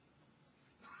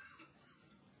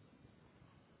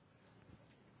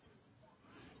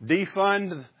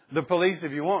 Defund the police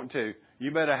if you want to.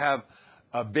 You better have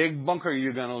a big bunker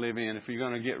you're going to live in if you're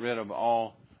going to get rid of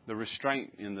all the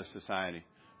restraint in the society.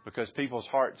 Because people's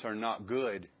hearts are not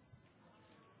good.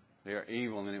 They are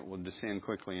evil, and it will descend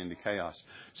quickly into chaos.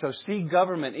 So see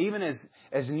government, even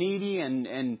as needy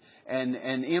and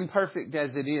imperfect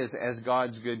as it is, as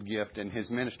God's good gift and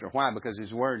His minister. Why? Because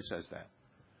His Word says that.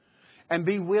 And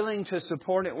be willing to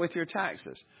support it with your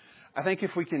taxes. I think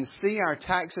if we can see our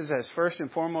taxes as first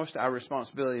and foremost our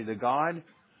responsibility to God,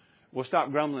 we'll stop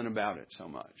grumbling about it so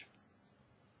much.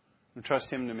 We'll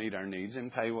trust Him to meet our needs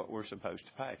and pay what we're supposed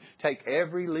to pay. Take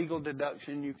every legal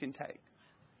deduction you can take.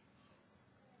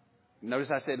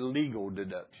 Notice I said legal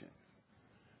deduction.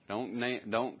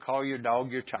 Don't call your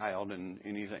dog your child and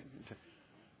anything.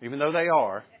 Even though they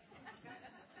are.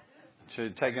 To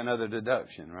take another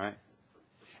deduction, right?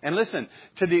 And listen,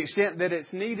 to the extent that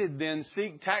it's needed, then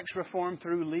seek tax reform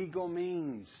through legal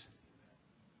means.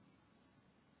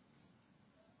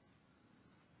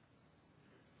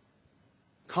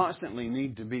 Constantly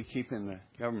need to be keeping the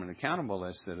government accountable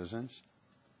as citizens.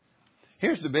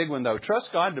 Here's the big one, though.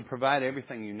 Trust God to provide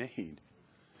everything you need.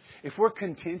 If we're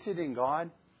contented in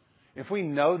God, if we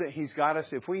know that He's got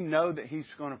us, if we know that He's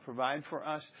going to provide for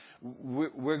us,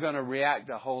 we're going to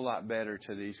react a whole lot better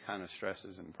to these kind of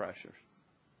stresses and pressures.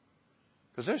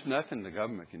 Because there's nothing the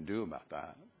government can do about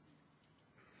that.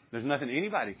 There's nothing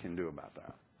anybody can do about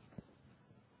that.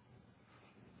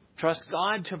 Trust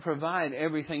God to provide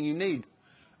everything you need.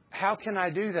 How can I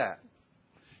do that?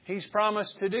 He's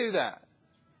promised to do that.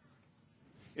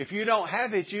 If you don't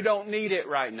have it, you don't need it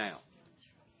right now.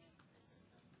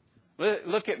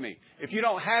 Look at me. If you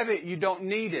don't have it, you don't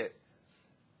need it.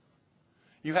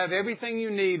 You have everything you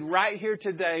need right here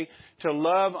today to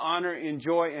love, honor,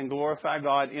 enjoy, and glorify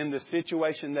God in the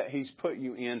situation that He's put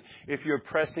you in if you're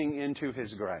pressing into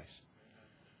His grace.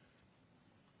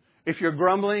 If you're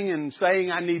grumbling and saying,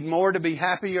 I need more to be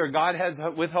happy, or God has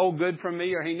withhold good from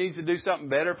me, or He needs to do something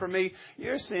better for me,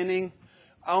 you're sinning.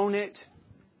 Own it.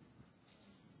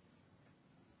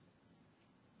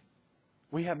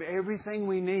 We have everything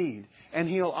we need, and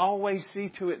He'll always see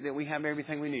to it that we have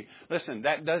everything we need. Listen,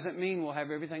 that doesn't mean we'll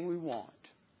have everything we want.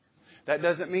 That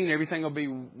doesn't mean everything will be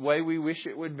the way we wish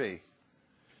it would be.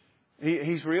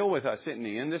 He's real with us, isn't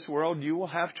He? In this world, you will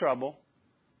have trouble,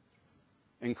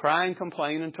 and cry and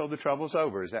complain until the trouble's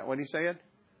over. Is that what He said?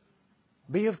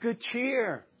 Be of good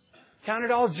cheer. Count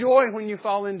it all joy when you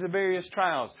fall into various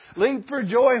trials. Leap for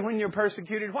joy when you're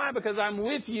persecuted. Why? Because I'm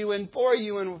with you and for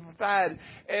you and will provide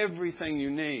everything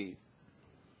you need.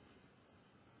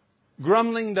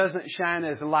 Grumbling doesn't shine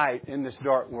as light in this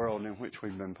dark world in which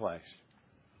we've been placed.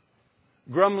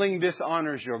 Grumbling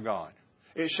dishonors your God.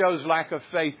 It shows lack of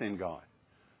faith in God,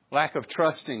 lack of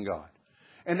trust in God.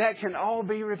 And that can all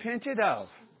be repented of.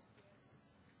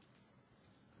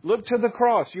 Look to the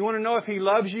cross. You want to know if He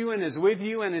loves you and is with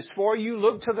you and is for you?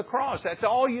 Look to the cross. That's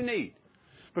all you need.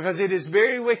 Because it is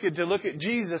very wicked to look at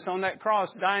Jesus on that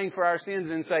cross dying for our sins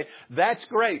and say, that's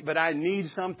great, but I need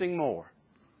something more.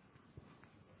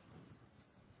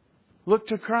 Look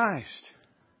to Christ.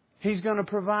 He's going to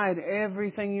provide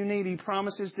everything you need. He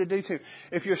promises to do too.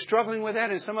 If you're struggling with that,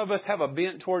 and some of us have a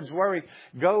bent towards worry,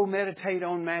 go meditate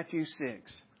on Matthew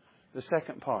 6, the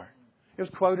second part. It was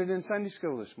quoted in Sunday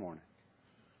school this morning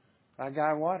by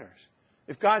Guy Waters.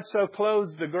 If God so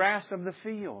clothes the grass of the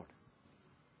field,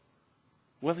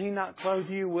 will He not clothe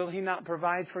you? Will He not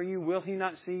provide for you? Will He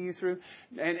not see you through?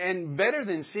 And better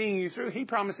than seeing you through, He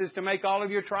promises to make all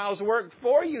of your trials work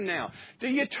for you now. Do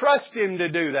you trust Him to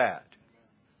do that?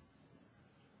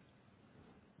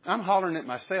 I'm hollering at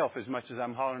myself as much as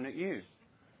I'm hollering at you.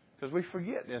 Because we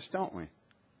forget this, don't we?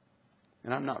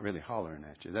 And I'm not really hollering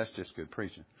at you. That's just good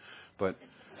preaching. But,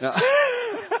 no.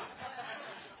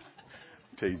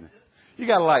 Teasing. You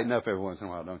got to lighten up every once in a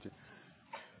while, don't you?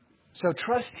 So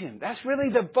trust Him. That's really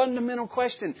the fundamental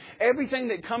question. Everything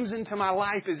that comes into my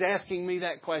life is asking me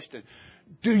that question.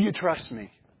 Do you trust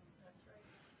me?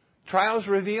 Trials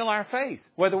reveal our faith,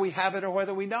 whether we have it or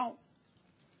whether we don't.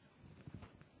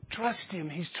 Trust Him.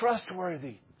 He's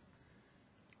trustworthy.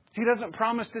 He doesn't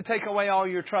promise to take away all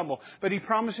your trouble, but He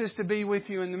promises to be with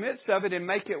you in the midst of it and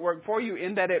make it work for you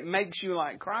in that it makes you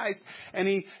like Christ. And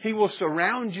He will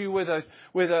surround you with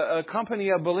a company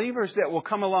of believers that will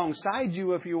come alongside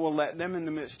you if you will let them in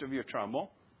the midst of your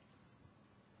trouble.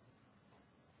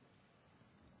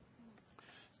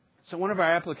 So one of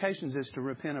our applications is to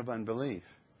repent of unbelief.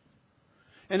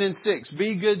 And in 6,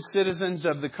 be good citizens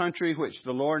of the country which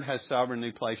the Lord has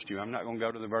sovereignly placed you. I'm not going to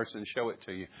go to the verse and show it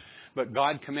to you. But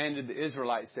God commanded the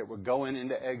Israelites that were going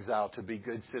into exile to be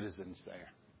good citizens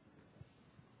there.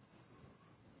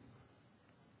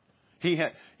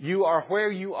 You are where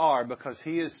you are because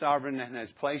He is sovereign and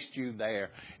has placed you there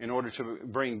in order to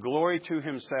bring glory to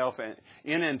Himself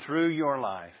in and through your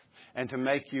life and to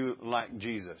make you like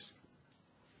Jesus.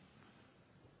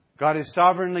 God has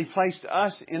sovereignly placed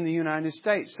us in the United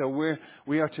States, so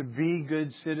we are to be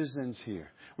good citizens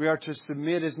here. We are to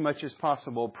submit as much as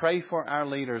possible, pray for our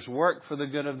leaders, work for the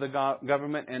good of the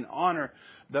government, and honor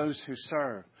those who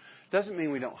serve. Doesn't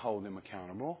mean we don't hold them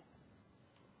accountable.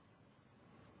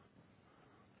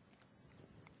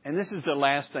 And this is the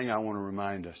last thing I want to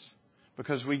remind us.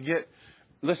 Because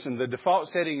listen, the default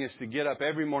setting is to get up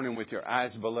every morning with your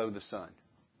eyes below the sun.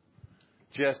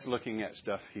 Just looking at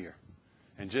stuff here.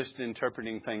 And just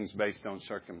interpreting things based on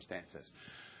circumstances.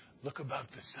 Look above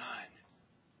the sun.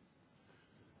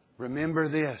 Remember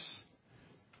this.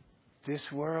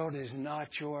 This world is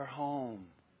not your home.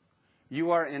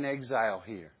 You are in exile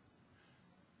here.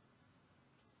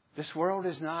 This world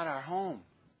is not our home.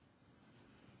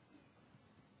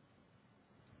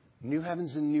 New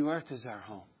heavens and new earth is our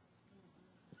home.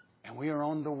 And we are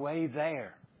on the way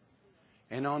there.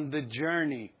 And on the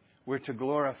journey, we're to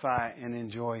glorify and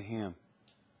enjoy Him.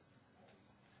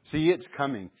 See, it's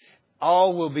coming.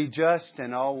 All will be just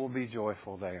and all will be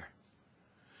joyful there.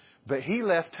 But He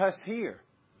left us here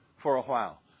for a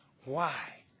while. Why?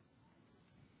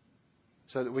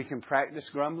 So that we can practice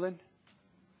grumbling?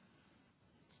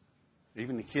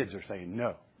 Even the kids are saying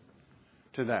no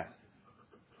to that.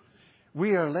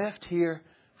 We are left here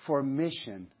for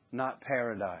mission, not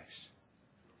paradise.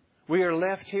 We are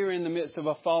left here in the midst of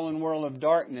a fallen world of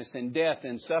darkness and death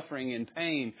and suffering and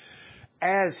pain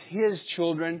as His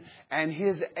children and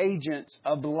His agents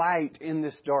of light in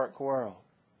this dark world.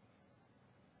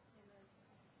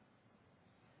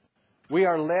 We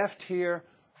are left here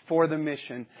for the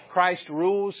mission. Christ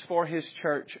rules for His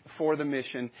church for the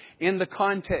mission in the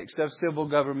context of civil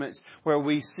governments where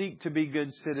we seek to be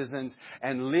good citizens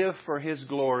and live for His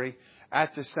glory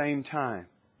at the same time.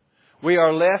 We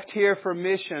are left here for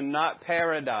mission, not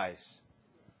paradise.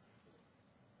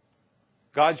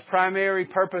 God's primary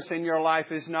purpose in your life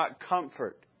is not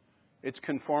comfort. It's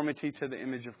conformity to the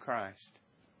image of Christ.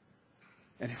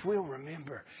 And if we'll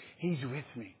remember, He's with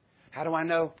me. How do I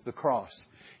know? The cross.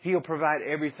 He'll provide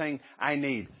everything I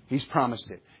need. He's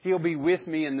promised it. He'll be with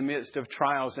me in the midst of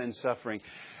trials and suffering.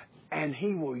 And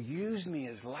He will use me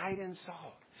as light and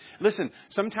salt. Listen,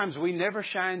 sometimes we never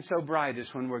shine so bright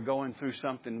as when we're going through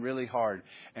something really hard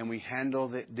and we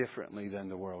handle it differently than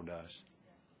the world does.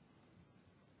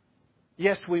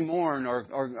 Yes, we mourn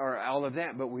or all of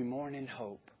that, but we mourn in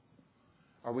hope.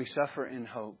 Or we suffer in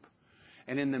hope.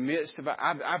 And in the midst of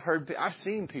I've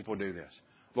seen people do this.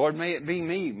 Lord, may it be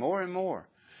me more and more.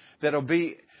 That'll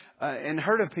be, and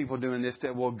heard of people doing this,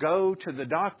 that will go to the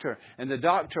doctor and the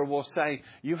doctor will say,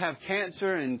 you have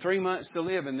cancer and 3 months to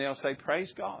live. And they'll say,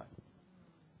 praise God.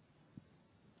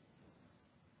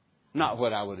 Not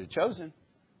what I would have chosen,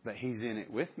 but He's in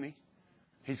it with me.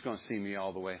 He's going to see me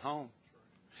all the way home.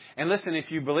 And listen,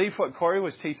 if you believe what Corey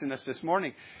was teaching us this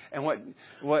morning, and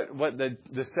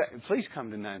please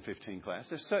come to 9:15 class.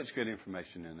 There's such good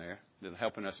information in there that's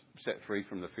helping us set free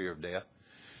from the fear of death.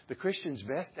 The Christian's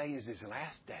best day is his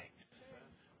last day.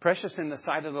 Precious in the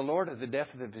sight of the Lord are the death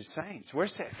of His saints. We're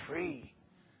set free.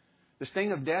 The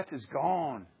sting of death is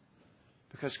gone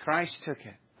because Christ took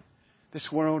it.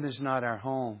 This world is not our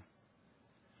home.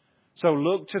 So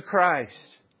look to Christ.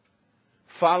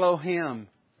 Follow Him.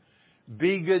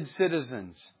 Be good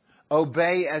citizens.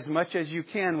 Obey as much as you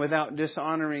can without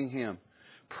dishonoring Him.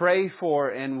 Pray for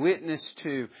and witness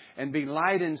to and be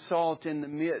light and salt in the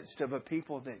midst of a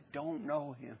people that don't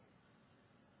know Him.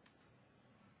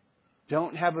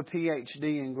 Don't have a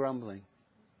PhD in grumbling,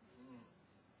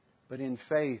 but in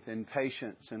faith and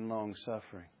patience and long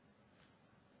suffering.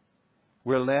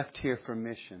 We're left here for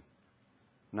mission,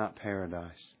 not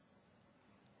paradise.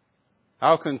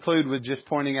 I'll conclude with just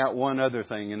pointing out one other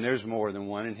thing, and there's more than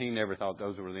one, and he never thought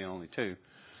those were the only two.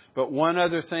 But one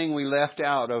other thing we left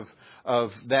out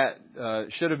of that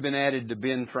should have been added to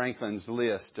Ben Franklin's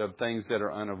list of things that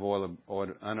are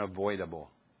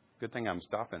unavoidable. Good thing I'm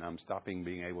stopping. I'm stopping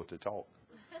being able to talk.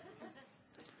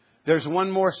 There's one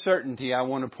more certainty I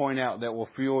want to point out that will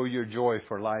fuel your joy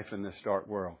for life in this dark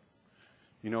world.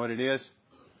 You know what it is?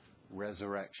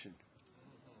 Resurrection.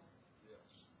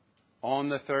 On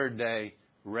the third day,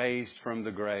 raised from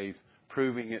the grave,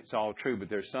 proving it's all true. But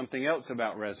there's something else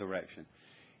about resurrection.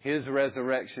 His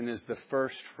resurrection is the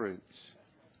first fruits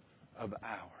of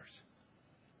ours.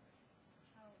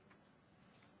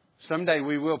 Someday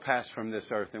we will pass from this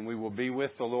earth and we will be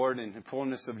with the Lord in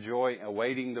fullness of joy,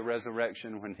 awaiting the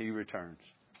resurrection when He returns.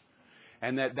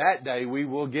 And that day we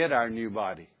will get our new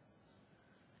body.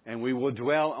 And we will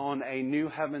dwell on a new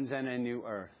heavens and a new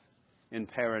earth in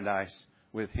paradise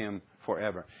with Him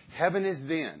forever. Heaven is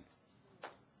then.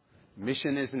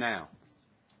 Mission is now.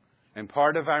 And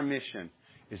part of our mission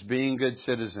is being good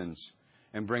citizens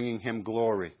and bringing Him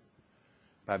glory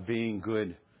by being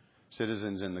good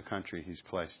citizens in the country He's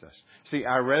placed us. See,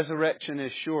 our resurrection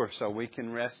is sure, so we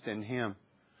can rest in Him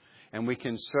and we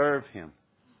can serve Him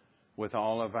with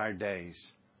all of our days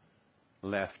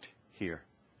left here.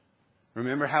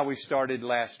 Remember how we started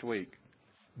last week.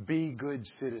 Be good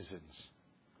citizens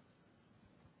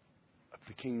of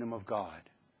the kingdom of God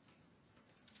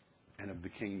and of the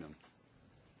kingdom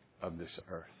of this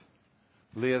earth.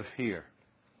 Live here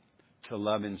to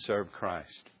love and serve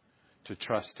Christ, to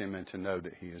trust Him and to know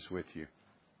that He is with you.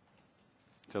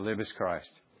 To live as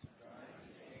Christ.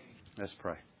 Let's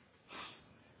pray.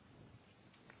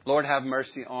 Lord, have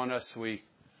mercy on us. We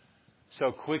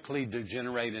so quickly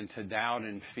degenerate into doubt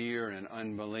and fear and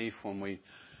unbelief when we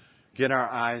get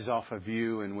our eyes off of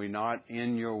You and we're not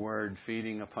in Your Word,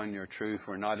 feeding upon Your truth.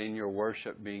 We're not in Your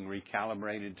worship, being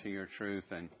recalibrated to Your truth.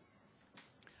 And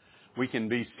we can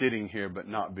be sitting here but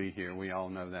not be here. We all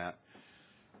know that.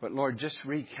 But Lord, just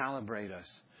recalibrate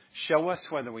us. Show us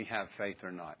whether we have faith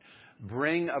or not.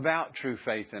 Bring about true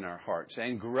faith in our hearts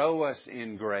and grow us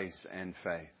in grace and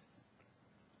faith.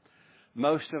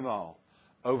 Most of all,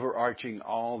 overarching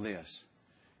all this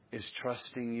is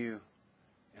trusting You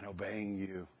and obeying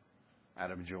You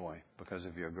out of joy because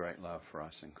of Your great love for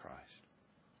us in Christ.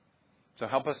 So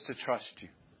help us to trust You.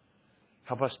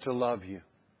 Help us to love You.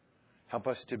 Help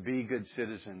us to be good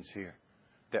citizens here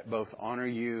that both honor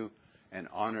You and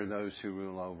honor those who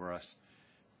rule over us,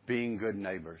 being good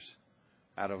neighbors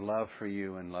out of love for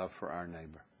You and love for our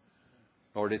neighbor.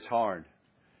 Lord, it's hard.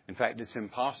 In fact, it's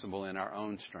impossible in our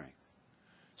own strength.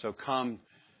 So come,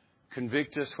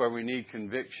 convict us where we need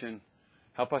conviction.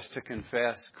 Help us to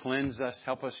confess, cleanse us,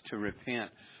 help us to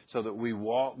repent so that we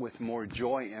walk with more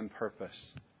joy and purpose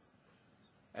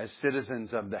as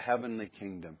citizens of the heavenly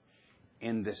kingdom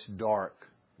in this dark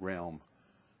realm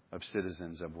of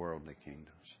citizens of worldly kingdoms.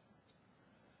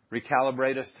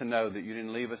 Recalibrate us to know that You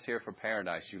didn't leave us here for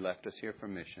paradise. You left us here for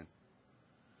mission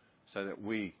so that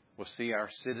we will see our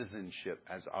citizenship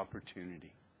as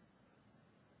opportunity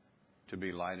to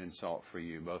be light and salt for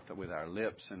You, both with our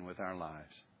lips and with our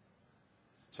lives.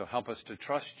 So help us to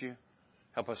trust You.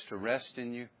 Help us to rest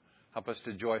in You. Help us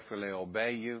to joyfully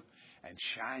obey You and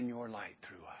shine Your light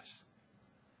through us.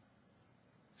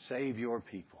 Save Your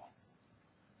people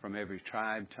from every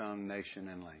tribe, tongue, nation,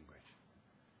 and language.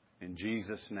 In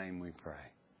Jesus' name we pray.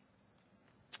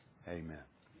 Amen.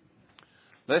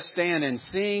 Let's stand and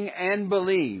sing and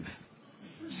believe.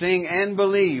 Sing and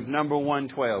believe, number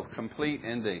 112, complete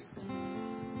in Thee.